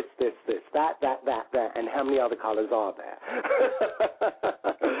this, that, and how many other colors are there?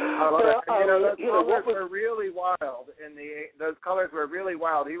 I love it. Those colors were really wild. Those colors were really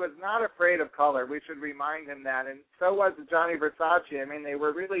wild. He was not afraid of color. We should remind him that. And so was Gianni Versace. I mean, they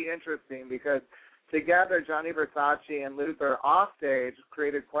were really interesting because together, Gianni Versace and Luther off stage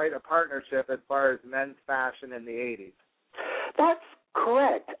created quite a partnership as far as men's fashion in the 80s. That's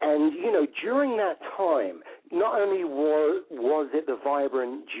correct. And, during that time, not only was it the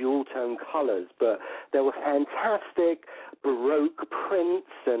vibrant jewel-tone colors, but there were fantastic Baroque prints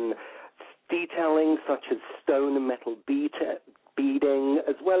and detailing such as stone and metal beading,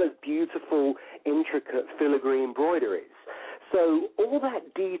 as well as beautiful, intricate filigree embroideries. So all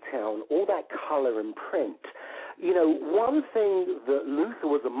that detail and all that color and print, you know, one thing that Luther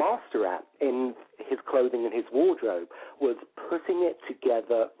was a master at in his clothing and his wardrobe was putting it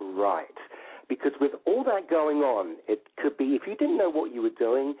together right. Because with all that going on, it could be, if you didn't know what you were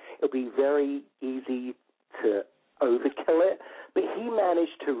doing, it would be very easy to overkill it. But he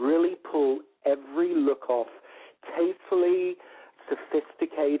managed to really pull every look off tastefully,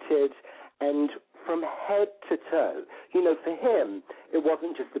 sophisticated, and from head to toe. You know, for him, it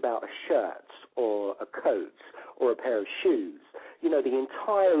wasn't just about a shirt or a coat or a pair of shoes. You know, the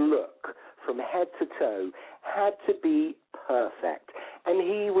entire look from head to toe had to be perfect, and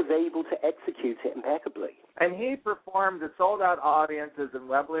he was able to execute it impeccably. And he performed to sold-out audiences in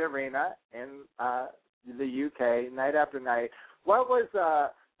Wembley Arena in the UK night after night. What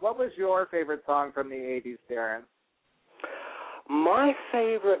was your favorite song from the 80s, Darren? My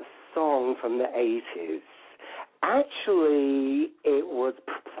favorite song from the 80s, actually, it was,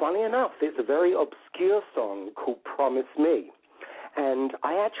 funny enough, it's a very obscure song called Promise Me. And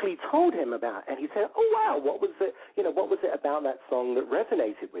I actually told him about it, and he said, "Oh wow, what was it about that song that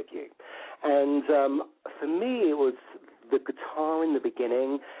resonated with you?" And for me, it was the guitar in the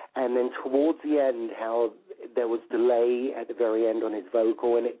beginning, and then towards the end, how there was delay at the very end on his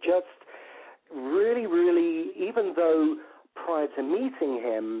vocal, and it just really, really, even though prior to meeting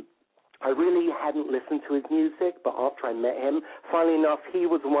him, I really hadn't listened to his music, but after I met him, funnily enough, he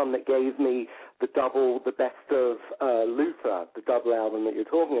was the one that gave me the best of Luther, the double album that you're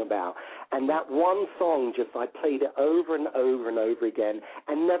talking about. And that one song, I played it over and over and over again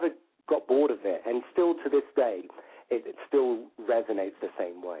and never got bored of it. And still to this day, it still resonates the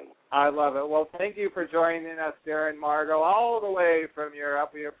same way. I love it. Well, thank you for joining us, Darren Margo, all the way from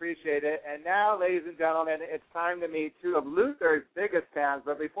Europe. We appreciate it. And now, ladies and gentlemen, it's time to meet two of Luther's biggest fans.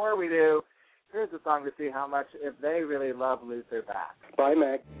 But before we do, here's a song to see how much, if they really love Luther back. Bye,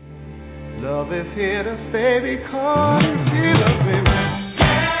 Mac. Love is here to stay because she loves me.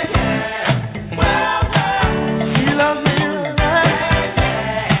 She loves me.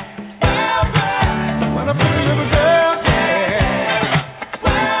 What a pretty little girl, yeah.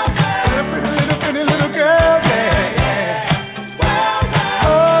 What a pretty little girl, yeah.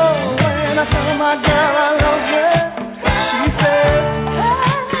 Oh, when I tell my girl I love her, she says, I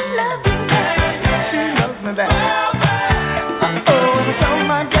love you back. She loves me back. Oh, when I tell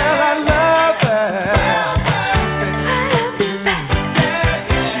my girl I love her,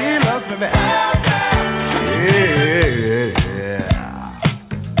 she loves me back.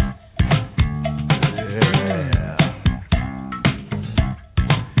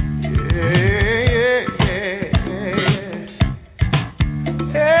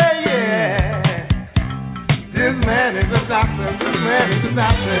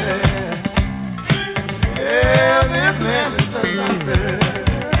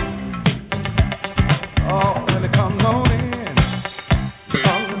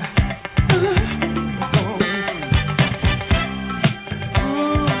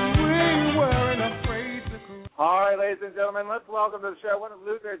 Let's welcome to the show one of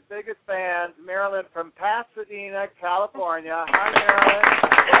Luther's biggest fans, Marilyn from Pasadena, California. Hi, Marilyn.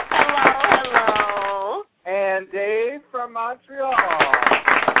 Hello. And Dave from Montreal.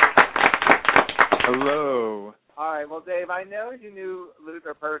 Hello. All right, well, Dave, I know you knew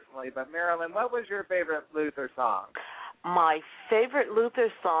Luther personally, but Marilyn, what was your favorite Luther song? My favorite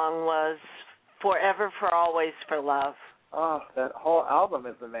Luther song was Forever, For Always, For Love. Oh, that whole album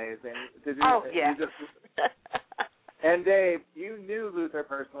is amazing. Did you? Oh, yes. And Dave, you knew Luther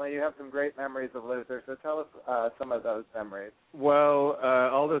personally. You have some great memories of Luther, so tell us some of those memories. Well,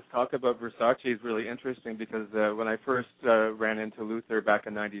 all this talk about Versace is really interesting because when I first ran into Luther back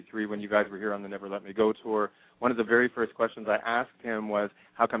in '93 when you guys were here on the Never Let Me Go tour, one of the very first questions I asked him was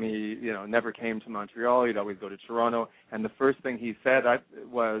how come he never came to Montreal. He'd always go to Toronto. And the first thing he said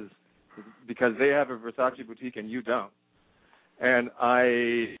was, because they have a Versace boutique and you don't. And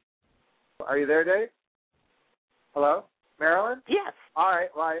I... Are you there, Dave? Hello? Marilyn? Yes. All right.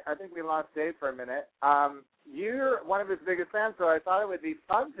 Well, I think we lost Dave for a minute. You're one of his biggest fans, so I thought it would be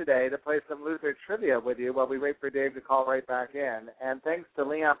fun today to play some Luther trivia with you while we wait for Dave to call right back in. And thanks to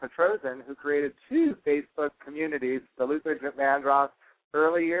Leon Petrosian, who created two Facebook communities, the Luther Vandross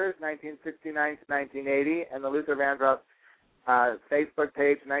early years, 1969 to 1980, and the Luther Vandross Facebook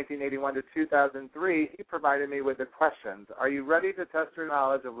page, 1981 to 2003. He provided me with the questions. Are you ready to test your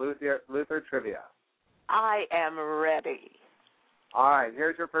knowledge of Luther trivia? I am ready. All right,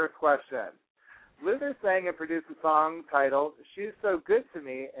 here's your first question. Luther sang and produced a song titled She's So Good to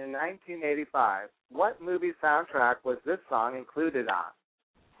Me in 1985. What movie soundtrack was this song included on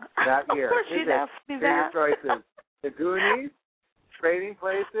that year? Of course you'd ask me that. Your choices, The Goonies, Trading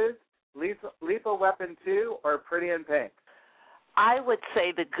Places, Lethal Weapon 2, or Pretty in Pink? I would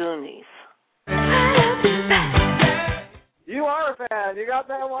say The Goonies. You are a fan. You got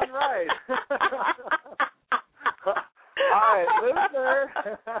that one right. All right,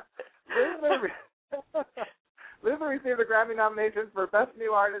 Luther received a Grammy nomination for Best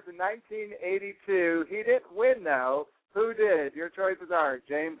New Artist in 1982. He didn't win, though. Who did? Your choices are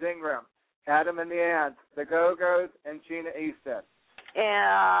James Ingram, Adam and the Ants, The Go-Go's, and Sheena Easton.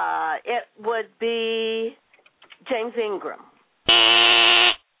 It would be James Ingram.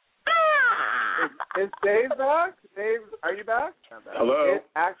 Is Dave back? Dave, are you back? Hello.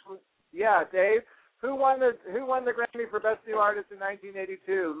 Dave. Who won the Grammy for Best New Artist in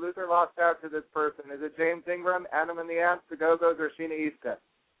 1982? Luther lost out to this person. Is it James Ingram, Adam and the Ants, The Go-Go's, or Sheena Easton?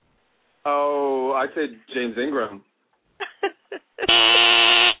 Oh, I said James Ingram.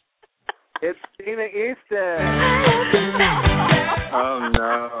 It's Sheena Easton. Oh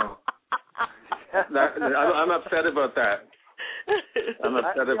no. I'm upset about that. I'm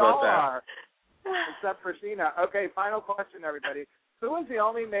upset about that. Are, except for Sheena. Okay, final question, everybody. Who was the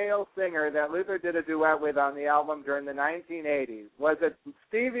only male singer that Luther did a duet with on the album during the 1980s? Was it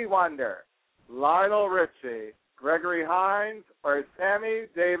Stevie Wonder, Lionel Richie, Gregory Hines, or Sammy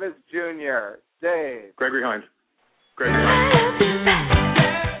Davis Jr.? Dave. Gregory Hines.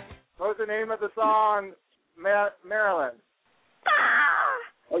 What was the name of the song, Marilyn?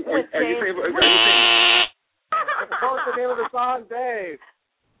 Are you saying? What was the name of the song, Dave?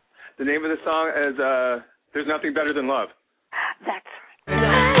 The name of the song is There's Nothing Better Than Love. That's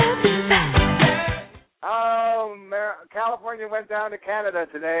Oh, California went down to Canada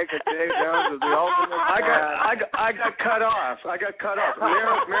today because Dave Jones was the ultimate fan. I got cut off.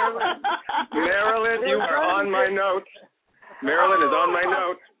 Marilyn, you are on my notes. Marilyn is on my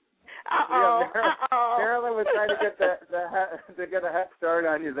notes. Marilyn was trying to get get a head start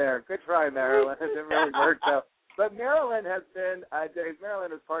on you there. Good try, Marilyn. It didn't really work though. But Marilyn has been,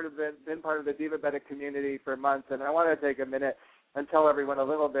 Marilyn has been part of the Divabetic community for months, and I want to take a minute and tell everyone a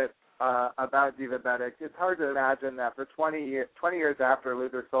little bit about Divabetic. It's hard to imagine that for 20 years after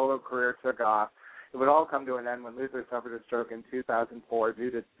Luther's solo career took off, it would all come to an end when Luther suffered a stroke in 2004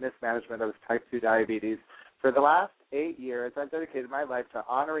 due to mismanagement of his type 2 diabetes. For the last 8 years, I've dedicated my life to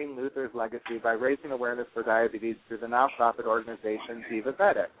honoring Luther's legacy by raising awareness for diabetes through the nonprofit organization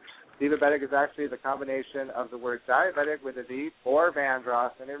Divabetic. Divabetic is actually the combination of the word diabetic with a D or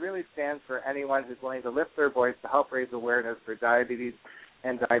Vandross, and it really stands for anyone who's willing to lift their voice to help raise awareness for diabetes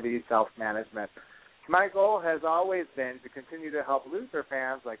and diabetes self-management. My goal has always been to continue to help Luther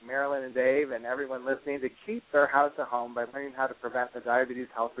fans like Marilyn and Dave and everyone listening to keep their house at home by learning how to prevent the diabetes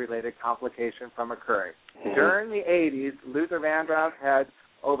health-related complication from occurring. Mm-hmm. During the 80s, Luther Vandross had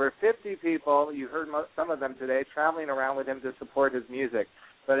over 50 people, you heard some of them today, traveling around with him to support his music.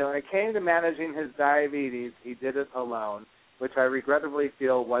 But when it came to managing his diabetes, he did it alone, which I regrettably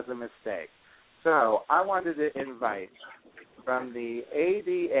feel was a mistake. So I wanted to invite from the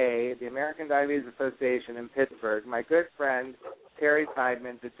ADA, the American Diabetes Association in Pittsburgh, my good friend Terry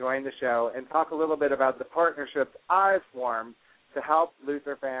Seidman to join the show and talk a little bit about the partnerships I've formed to help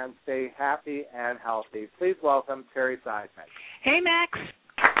Luther fans stay happy and healthy. Please welcome Terry Seidman. Hey, Max.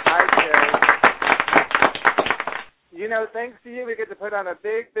 Hi, Terry. You know, thanks to you, we get to put on a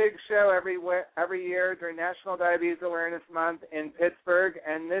big show every year during National Diabetes Awareness Month in Pittsburgh,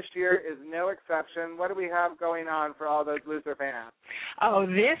 and this year is no exception. What do we have going on for all those Luther fans? Oh,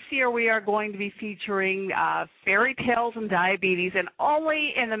 this year we are going to be featuring fairy tales and diabetes, and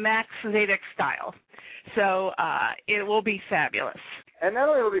only in the Max Zadek style. So it will be fabulous. And not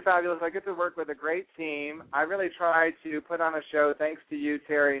only will it be fabulous, I get to work with a great team. I really try to put on a show thanks to you,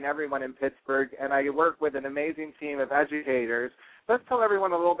 Terry, and everyone in Pittsburgh, and I work with an amazing team of educators. Let's tell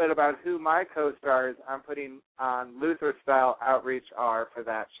everyone a little bit about who my co-stars I'm putting on Luther-style outreach are for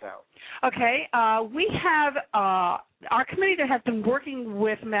that show. Okay. We have our committee that has been working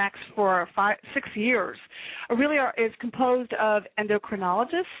with Max for 6 years is composed of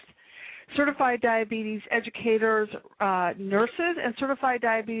endocrinologists, certified diabetes educators, nurses, and certified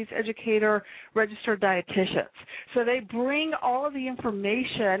diabetes educator registered dietitians. So they bring all of the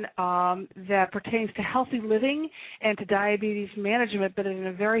information that pertains to healthy living and to diabetes management, but in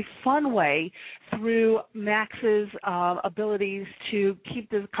a very fun way through Max's abilities to keep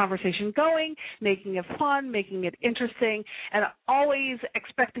the conversation going, making it fun, making it interesting, and always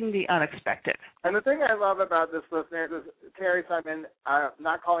expecting the unexpected. And the thing I love about this listener is, Terry Simon,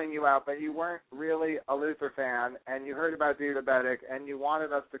 not calling you out, but you weren't really a Luther fan and you heard about Diabetic and you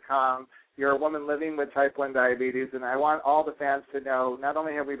wanted us to come, you're a woman living with type 1 diabetes, and I want all the fans to know not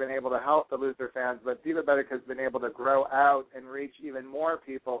only have we been able to help the Luther fans, but Diabetic has been able to grow out and reach even more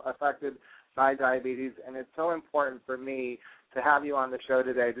people affected by diabetes, and it's so important for me to have you on the show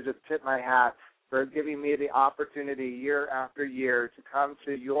today to just tip my hat for giving me the opportunity year after year to come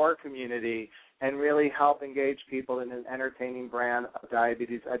to your community and really help engage people in an entertaining brand of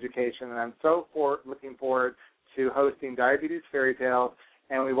diabetes education. And I'm so looking forward to hosting Diabetes Fairy Tales,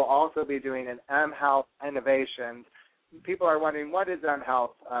 and we will also be doing an M-Health Innovations. People are wondering, what is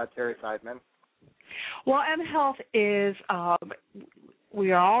M-Health, Terry Seidman? Well, M-Health is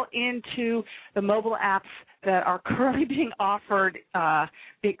we are all into the mobile apps that are currently being offered,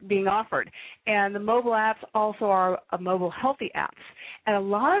 and the mobile apps also are mobile healthy apps. And a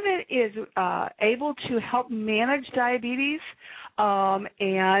lot of it is able to help manage diabetes,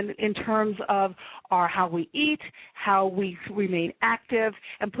 and in terms of how we eat, how we remain active,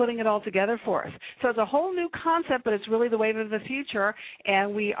 and putting it all together for us. So it's a whole new concept, but it's really the wave of the future,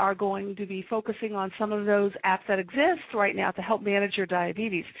 and we are going to be focusing on some of those apps that exist right now to help manage your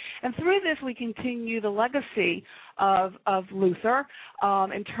diabetes. And through this, we continue the legacy of Luther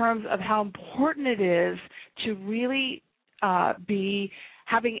in terms of how important it is to really be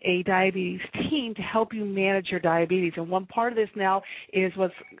having a diabetes team to help you manage your diabetes. And one part of this now is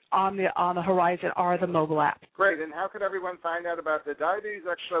what's on the horizon are the mobile apps. Great. And how could everyone find out about the Diabetes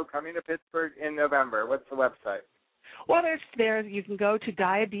Expo coming to Pittsburgh in November? What's the website? Well, you can go to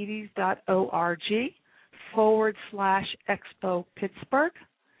diabetes.org/Expo Pittsburgh,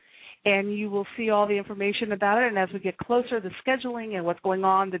 and you will see all the information about it. And as we get closer, the scheduling and what's going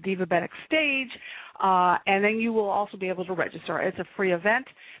on, the Diabetic stage, and then you will also be able to register. It's a free event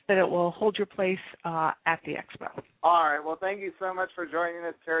that it will hold your place at the expo. All right. Well, thank you so much for joining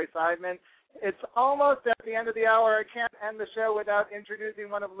us, Terry Seidman. It's almost at the end of the hour. I can't end the show without introducing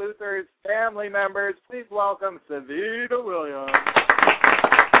one of Luther's family members. Please welcome Savita Williams.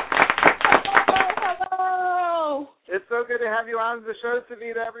 Hello. It's so good to have you on the show,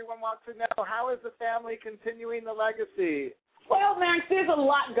 Savita. Everyone wants to know, how is the family continuing the legacy? Well, Max, there's a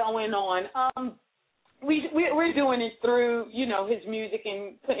lot going on. We're doing it through, his music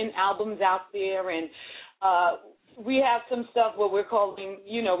and putting albums out there, and we have some stuff what we're calling,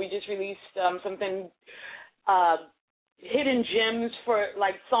 we just released something, hidden gems for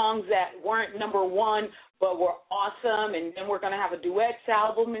like songs that weren't number one but were awesome, and then we're going to have a duets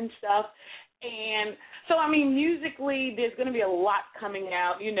album and stuff. And so, musically, there's going to be a lot coming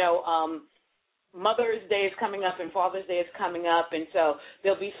out. Mother's Day is coming up and Father's Day is coming up, and so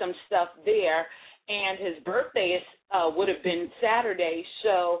there'll be some stuff there. And his birthday would have been Saturday,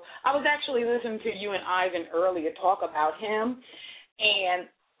 so I was actually listening to you and Ivan earlier talk about him, and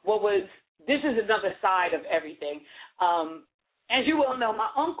this is another side of everything. As you well know, my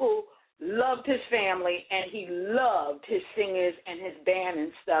uncle loved his family, and he loved his singers and his band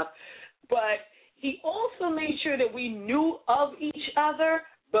and stuff, but he also made sure that we knew of each other,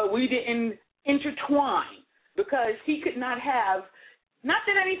 but we didn't intertwine, because he could not have, not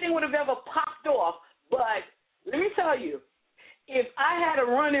that anything would have ever popped off, but let me tell you, if I had a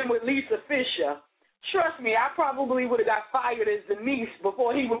run-in with Lisa Fisher, trust me, I probably would have got fired as the niece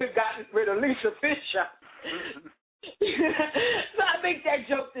before he would have gotten rid of Lisa Fisher. So I make that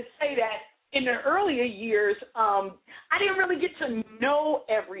joke to say that in the earlier years, I didn't really get to know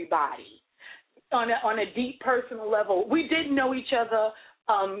everybody on a deep personal level. We did know each other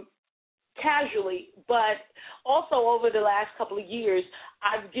casually, but also over the last couple of years,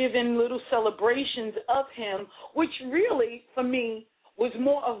 I've given little celebrations of him, which really, for me, was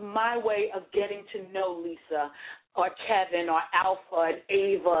more of my way of getting to know Lisa or Kevin or Alpha and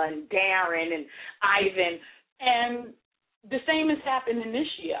Ava and Darren and Ivan. And the same is happening this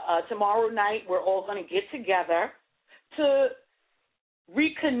year. Tomorrow night, we're all going to get together to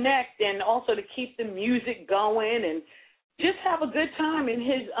reconnect and also to keep the music going and just have a good time in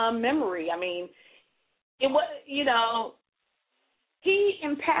his memory. It was, he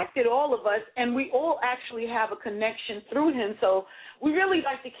impacted all of us, and we all actually have a connection through him. So we really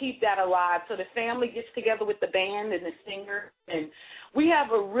like to keep that alive. So the family gets together with the band and the singer, and we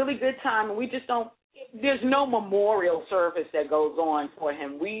have a really good time, and we just don't, there's no memorial service that goes on for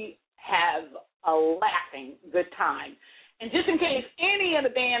him. We have a laughing good time. And just in case any of the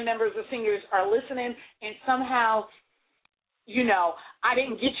band members or singers are listening and somehow, I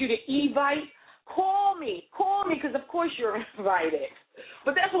didn't get you to Evite, call me, because of course you're invited.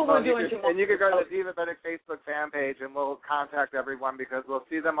 But that's what we're doing tomorrow. And you can go to the Diabetic Facebook fan page, and we'll contact everyone because we'll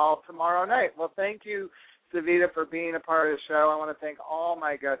see them all tomorrow night. Well, thank you, Savita, for being a part of the show. I want to thank all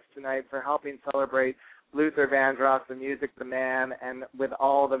my guests tonight for helping celebrate Luther Vandross, the music, the man, and with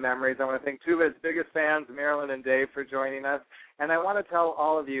all the memories. I want to thank two of his biggest fans, Marilyn and Dave, for joining us. And I want to tell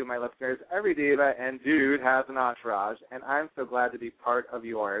all of you, my listeners, every diva and dude has an entourage, and I'm so glad to be part of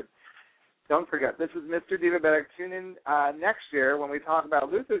yours. Don't forget, this is Mr. Divabetic. Tune in next year when we talk about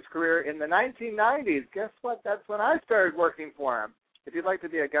Luther's career in the 1990s. Guess what? That's when I started working for him. If you'd like to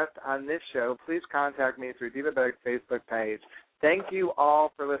be a guest on this show, please contact me through Divabetic's Facebook page. Thank you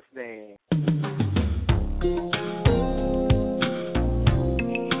all for listening.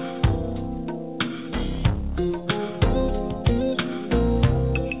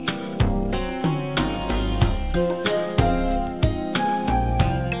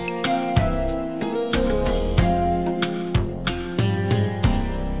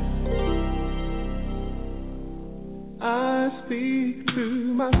 I speak to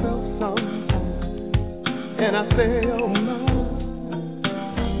myself sometimes, and I say, oh my,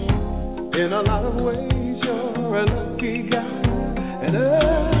 in a lot of ways you're a lucky guy, and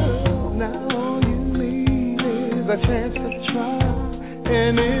oh, now all you need is a chance to try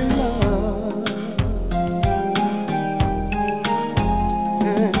any love.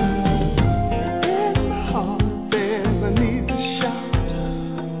 And in my heart there's a need to shout,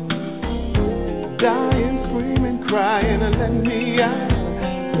 dying, screaming, crying, and let me out.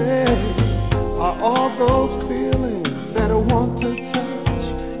 Are all those feelings that I want to touch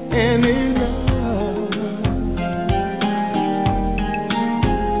any love?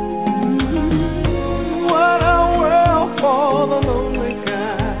 What a world for the lonely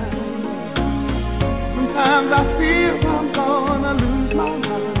guy. Sometimes I feel I'm gonna lose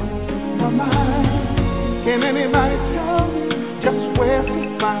my mind. Can anybody tell me just where to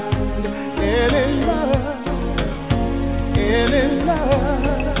find any love? Any love?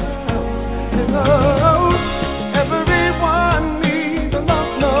 Oh, everyone needs a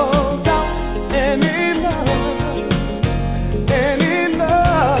love, no doubt. Any love, any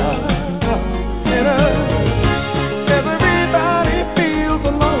love. And everybody feels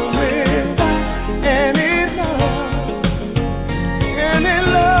alone without any love, any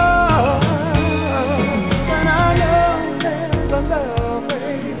love. And I know there's a love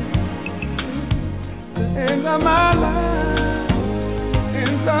waiting to enter my life,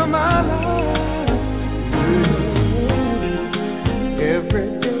 into my life. Every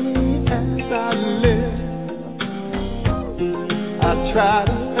day as I live, I try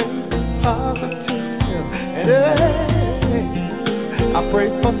to think positive, and I pray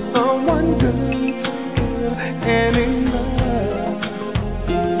for someone good to feel any love.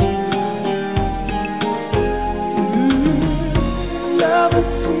 Love is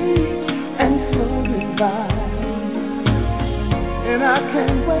sweet and so divine, and I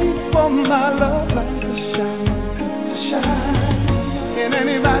can't wait for my love light to shine. Can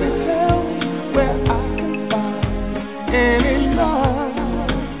anybody tell me where I can find any love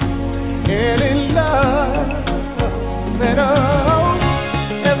that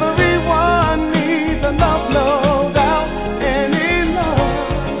everyone needs a love, no doubt. Any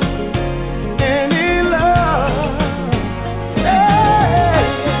love, yeah.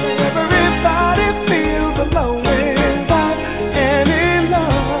 Everybody feels alone without any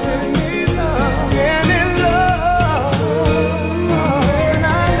love, any love. And I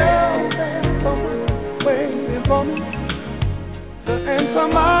know there's someone waiting for me to enter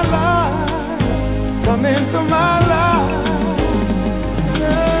my life, come into my life.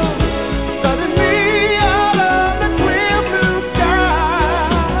 Suddenly out of the clear blue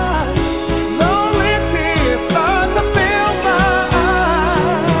sky, lonely tears start to fill my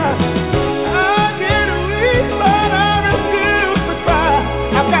eyes. I get weak, but I refuse to cry.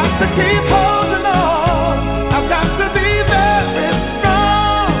 I've got to keep holding on. I've got to be very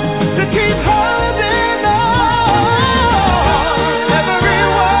strong to keep holding on.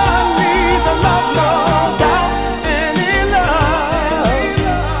 Everyone needs a love, no doubt. Any love,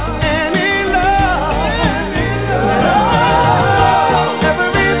 any love.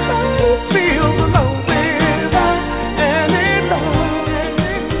 Everybody feels alone without any love,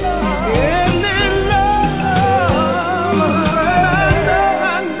 any love.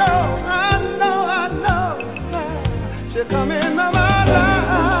 I know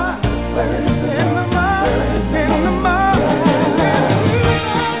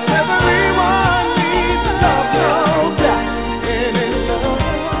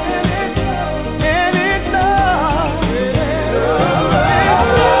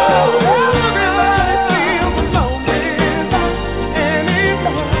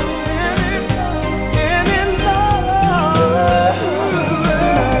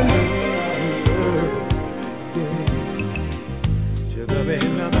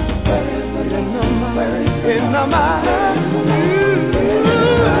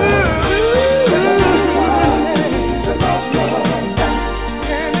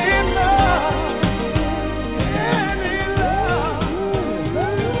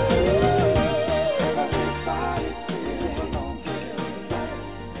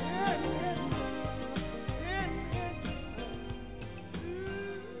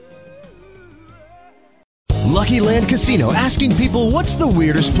Lucky Land Casino, asking people, what's the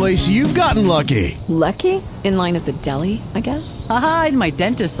weirdest place you've gotten lucky? Lucky? In line at the deli, I guess? Aha, in my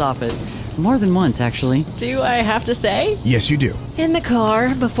dentist's office. More than once, actually. Do I have to say? Yes, you do. In the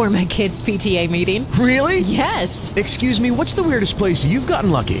car before my kids' PTA meeting. Really? Yes. Excuse me, what's the weirdest place you've gotten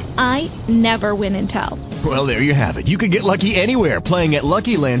lucky? I never win and tell. Well, there you have it. You can get lucky anywhere, playing at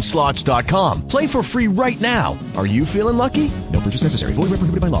LuckyLandSlots.com. Play for free right now. Are you feeling lucky? No purchase necessary. Void where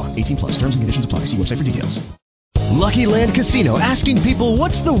prohibited by law. 18+. Terms and conditions apply. See website for details. Lucky Land Casino, asking people,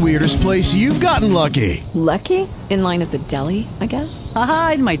 what's the weirdest place you've gotten lucky? Lucky? In line at the deli, I guess?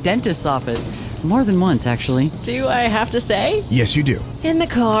 Aha, in my dentist's office. More than once, actually. Do I have to say? Yes, you do. In the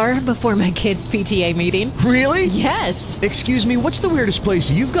car before my kids' PTA meeting. Really? Yes. Excuse me, what's the weirdest place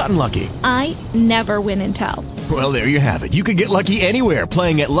you've gotten lucky? I never win and tell. Well, there you have it. You can get lucky anywhere,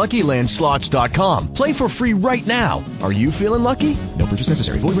 playing at LuckyLandSlots.com. Play for free right now. Are you feeling lucky? No purchase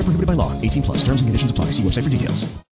necessary. Void where prohibited by law. 18+. Terms and conditions apply. See website for details.